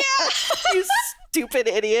mean by that? You stupid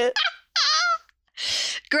idiot.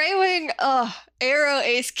 Greywing, Arrow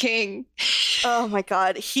Ace King. Oh my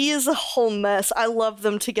god, he is a whole mess. I love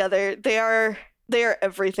them together. They are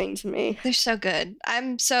everything to me. They're so good.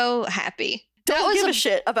 I'm so happy. Don't give a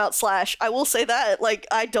shit about Slash. I will say that. Like,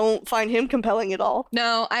 I don't find him compelling at all.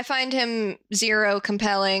 No, I find him zero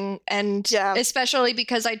compelling, and especially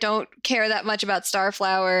because I don't care that much about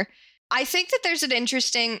Starflower. I think that there's an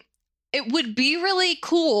interesting... It would be really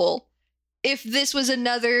cool if this was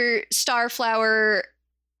another Starflower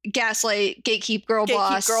Gaslight Gatekeep Girl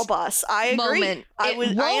Boss. I agree. Moment. I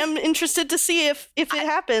am interested to see if it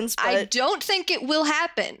happens. But I don't think it will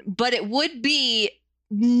happen, but it would be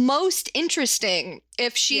most interesting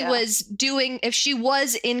if she was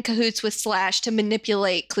in cahoots with Slash to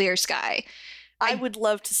manipulate Clear Sky. I would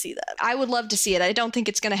love to see that. I would love to see it. I don't think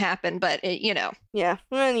it's going to happen, but you know. Yeah,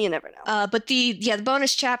 well, you never know. But the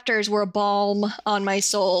bonus chapters were a balm on my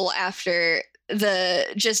soul after the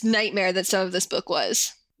just nightmare that some of this book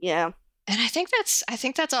was. Yeah. And I think that's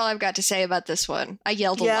all I've got to say about this one. I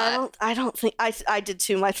yelled a lot. I don't think I did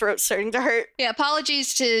too. My throat's starting to hurt. Yeah,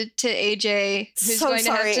 apologies to AJ, who's so going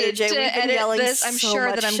sorry, to have to AJ. We've been edit this. I'm so sure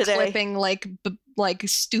that I'm today. clipping like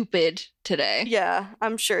stupid today. Yeah,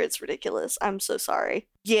 I'm sure it's ridiculous. I'm so sorry.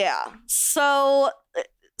 Yeah. So,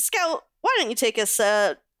 Scout, why don't you take us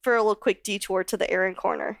for a little quick detour to the Aaron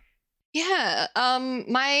Corner? Yeah.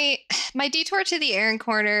 My detour to the Aaron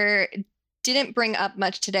Corner didn't bring up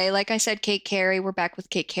much today. Like I said, Kate Carey. We're back with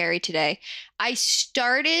Kate Carey today. I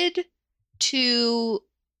started to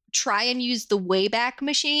try and use the Wayback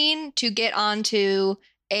Machine to get onto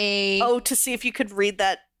to see if you could read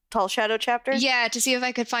that Tall Shadow chapter? Yeah, to see if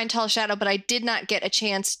I could find Tall Shadow, but I did not get a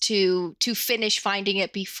chance to finish finding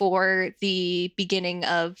it before the beginning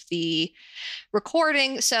of the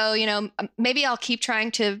recording. So, you know, maybe I'll keep trying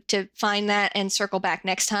to find that and circle back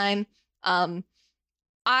next time.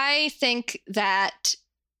 I think that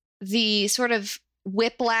the sort of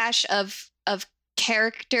whiplash of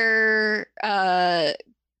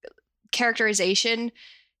characterization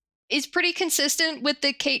is pretty consistent with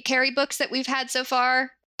the Kate Carey books that we've had so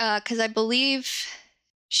far. Because I believe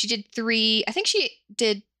she did 3. I think she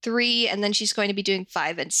did 3, and then she's going to be doing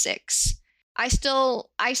 5 and 6. I still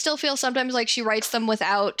feel sometimes like she writes them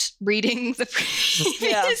without reading the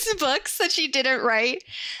previous books that she didn't write.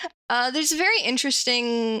 There's a very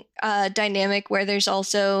interesting dynamic where there's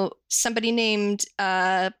also somebody named,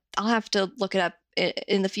 I'll have to look it up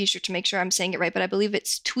in the future to make sure I'm saying it right, but I believe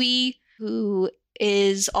it's Twee, who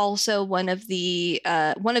is also one of the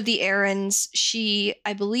Erins. She,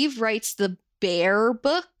 I believe, writes the Bear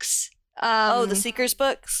books. The Seekers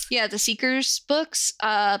books? Yeah, the Seekers books.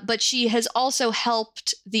 But she has also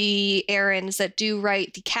helped the Erins that do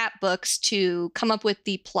write the cat books to come up with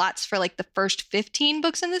the plots for like the first 15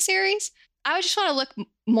 books in the series. I just want to look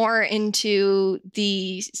more into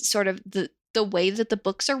the sort of the way that the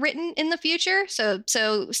books are written in the future. So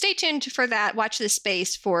stay tuned for that. Watch this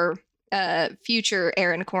space for future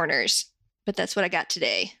Erin Corners. But that's what I got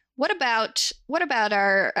today. What about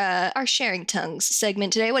our Sharing Tongues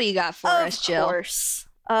segment today? What do you got for us, Jill? Of course.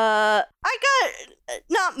 I got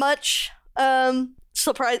not much.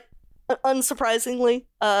 Unsurprisingly,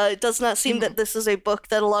 it does not seem that this is a book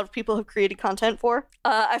that a lot of people have created content for.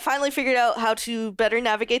 I finally figured out how to better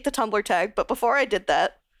navigate the Tumblr tag, but before I did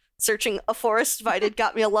that, searching A Forest Divided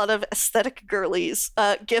got me a lot of aesthetic girlies,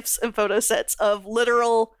 GIFs and photo sets of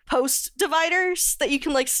literal post dividers that you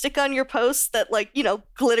can like stick on your posts that like, you know,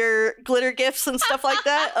 glitter GIFs and stuff like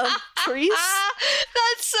that of trees.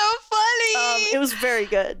 That's so funny. It was very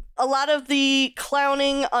good. A lot of the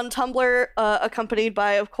clowning on Tumblr accompanied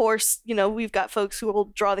by, of course, you know, we've got folks who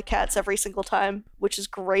will draw the cats every single time, which is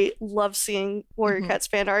great. Love seeing Warrior Cats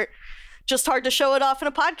fan art. Just hard to show it off in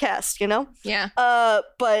a podcast, you know? Yeah.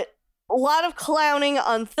 But a lot of clowning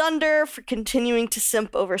on Thunder for continuing to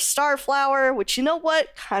simp over Starflower, which, you know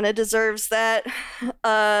what, kind of deserves that.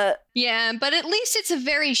 Yeah, but at least it's a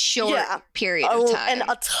very short period of time. And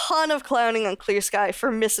a ton of clowning on Clear Sky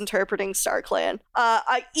for misinterpreting StarClan.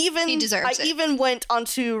 He deserves it. I even went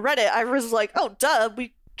onto Reddit. I was like, oh, duh,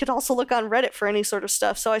 we could also look on Reddit for any sort of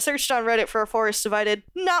stuff. So I searched on Reddit for A Forest Divided.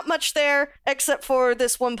 Not much there, except for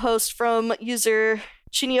this one post from user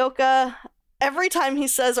Chinioka. Every time he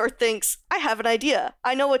says or thinks, I have an idea,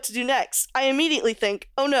 I know what to do next, I immediately think,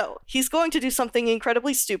 oh no, he's going to do something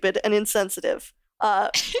incredibly stupid and insensitive.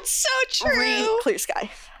 It's so true. Clear Sky.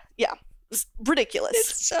 Yeah. It's ridiculous.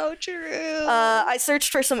 It's so true. I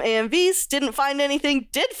searched for some AMVs, didn't find anything,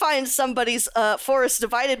 did find somebody's Forest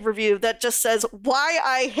Divided review that just says, why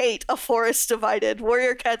I hate A Forest Divided,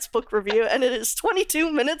 Warrior Cats book review, and it is 22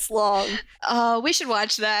 minutes long. We should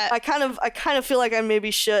watch that. I kind of feel like I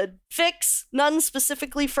maybe should. Fix, none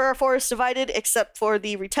specifically for A Forest Divided, except for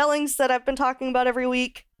the retellings that I've been talking about every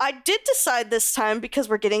week. I did decide this time, because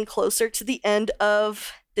we're getting closer to the end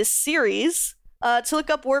of this series, to look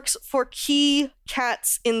up works for key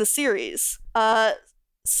cats in the series.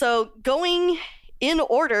 So going in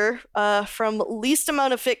order from least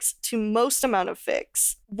amount of fix to most amount of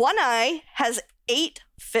fix. One Eye has 8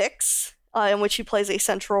 fix, in which he plays a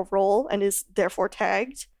central role and is therefore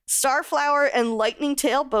tagged. Starflower and Lightning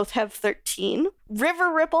Tail both have 13.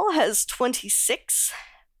 River Ripple has 26.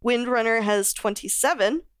 Windrunner has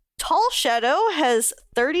 27. Tall Shadow has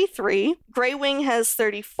 33. Greywing has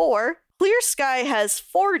 34. Clear Sky has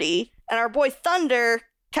 40, and our boy Thunder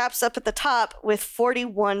caps up at the top with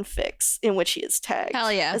 41 fix, in which he is tagged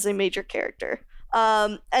as a major character.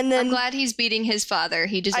 And then I'm glad he's beating his father.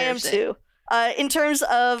 He deserves it. I am too. In terms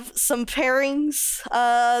of some pairings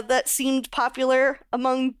that seemed popular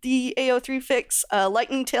among the AO3 fix,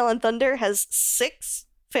 Lightning Tail and Thunder has 6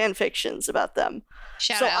 fan fictions about them.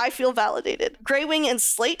 Shout out. I feel validated. Greywing and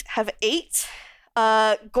Slate have 8.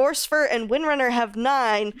 Gorsefur and Windrunner have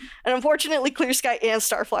 9, and unfortunately Clear Sky and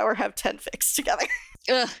Starflower have 10 fix together.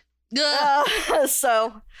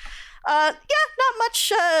 So not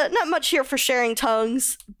much here for Sharing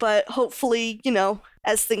Tongues, but hopefully, you know,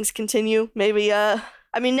 as things continue, maybe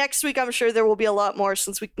next week I'm sure there will be a lot more,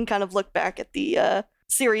 since we can kind of look back at the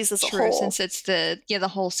series as a whole. Since it's the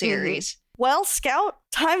whole series. Mm-hmm. Well, Scout,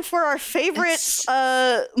 time for our favorite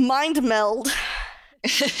mind meld.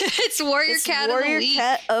 It's Warrior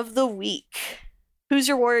Cat of the Week. Who's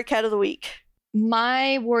your Warrior Cat of the Week?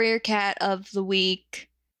 My Warrior Cat of the Week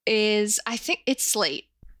is, I think it's Slate.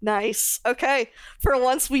 Nice. Okay. For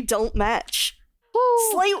once, we don't match.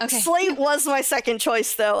 Woo. Slate was my second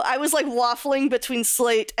choice, though. I was like waffling between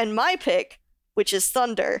Slate and my pick, which is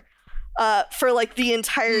Thunder, for like the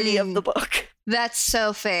entirety of the book. That's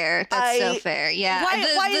so fair. So fair. Yeah.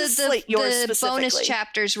 Why is Slate yours specifically? The bonus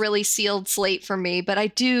chapters really sealed Slate for me, but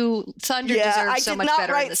Thunder deserves so much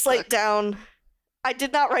better in this book. I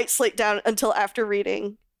did not write Slate down until after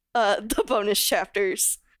reading the bonus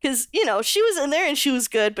chapters. Because, you know, she was in there and she was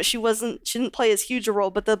good, but she didn't play as huge a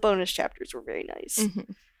role, but the bonus chapters were very nice.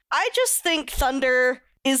 Mm-hmm. I just think Thunder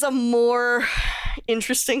is a more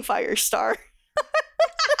interesting Firestar.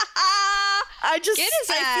 Get his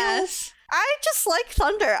ass. I just like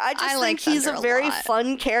Thunder. I think like he's Thunder a very lot.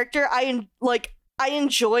 fun character. I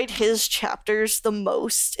enjoyed his chapters the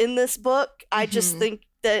most in this book. I just think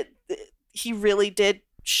that he really did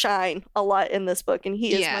shine a lot in this book, and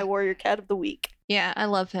he is my Warrior Cat of the Week. Yeah, I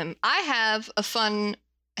love him. I have a fun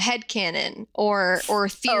headcanon or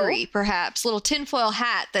theory, perhaps, little tinfoil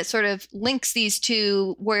hat that sort of links these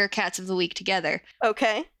two Warrior Cats of the Week together.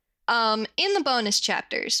 Okay. In the bonus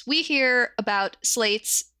chapters, we hear about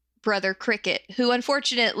Slate's brother Cricket, who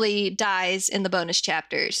unfortunately dies in the bonus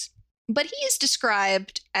chapters. But he is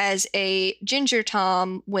described as a ginger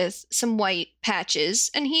Tom with some white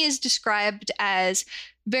patches, and he is described as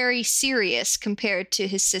very serious compared to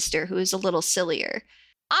his sister, who is a little sillier.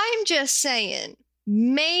 I'm just saying,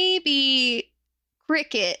 maybe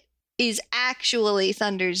Cricket is actually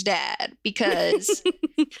Thunder's dad, because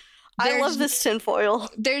I love this tinfoil.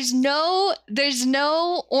 There's no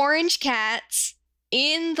orange cats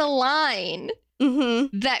in the line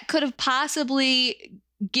that could have possibly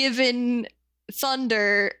given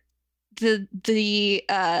Thunder the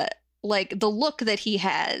look that he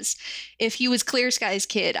has if he was Clear Sky's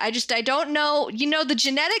kid. I don't know. The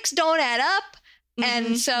genetics don't add up.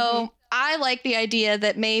 And so I like the idea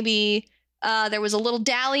that maybe there was a little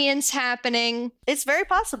dalliance happening. It's very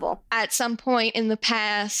possible. At some point in the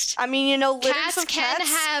past. I mean, litters cats of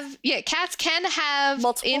can have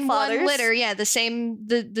multiple in fathers. One litter. Yeah, the same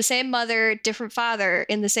mother, different father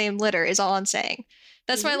in the same litter is all I'm saying.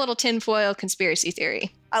 That's my little tinfoil conspiracy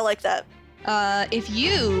theory. I like that. If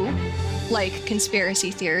you like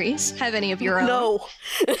conspiracy theories, have any of your own? No.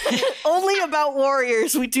 Only about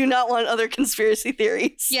warriors. We do not want other conspiracy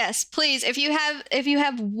theories. Yes, please. If you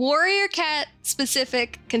have Warrior Cat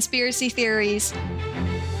specific conspiracy theories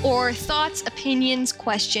or thoughts, opinions,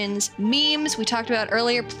 questions, memes we talked about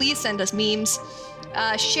earlier, please send us memes.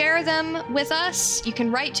 Share them with us. You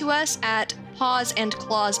can write to us at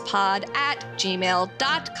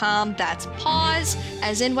pawsandclawspod@gmail.com. That's paws,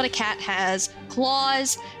 as in what a cat has,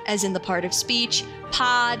 claws, as in the part of speech,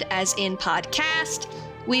 pod, as in podcast.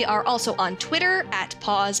 We are also on Twitter at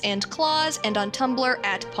pawsandclaws and on Tumblr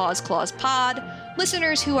at pawsclawspod.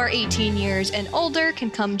 Listeners who are 18 years and older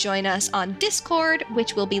can come join us on Discord,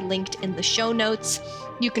 which will be linked in the show notes.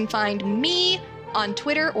 You can find me on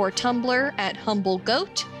Twitter or Tumblr at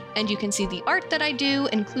humblegoat. And you can see the art that I do,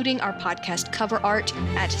 including our podcast cover art,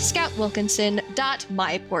 at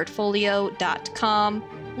scoutwilkinson.myportfolio.com.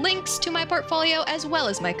 Links to my portfolio as well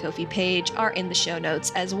as my Ko-fi page are in the show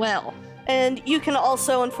notes as well. And you can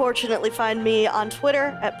also, unfortunately, find me on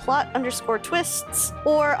Twitter at plot_twists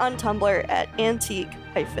or on Tumblr at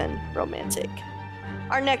antique-romantic.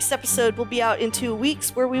 Our next episode will be out in 2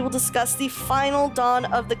 weeks, where we will discuss the final Dawn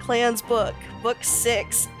of the Clans book, Book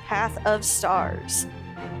 6, Path of Stars.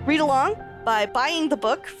 Read along by buying the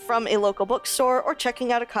book from a local bookstore or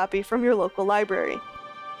checking out a copy from your local library.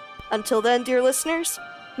 Until then, dear listeners,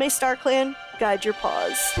 may StarClan guide your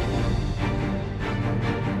paws.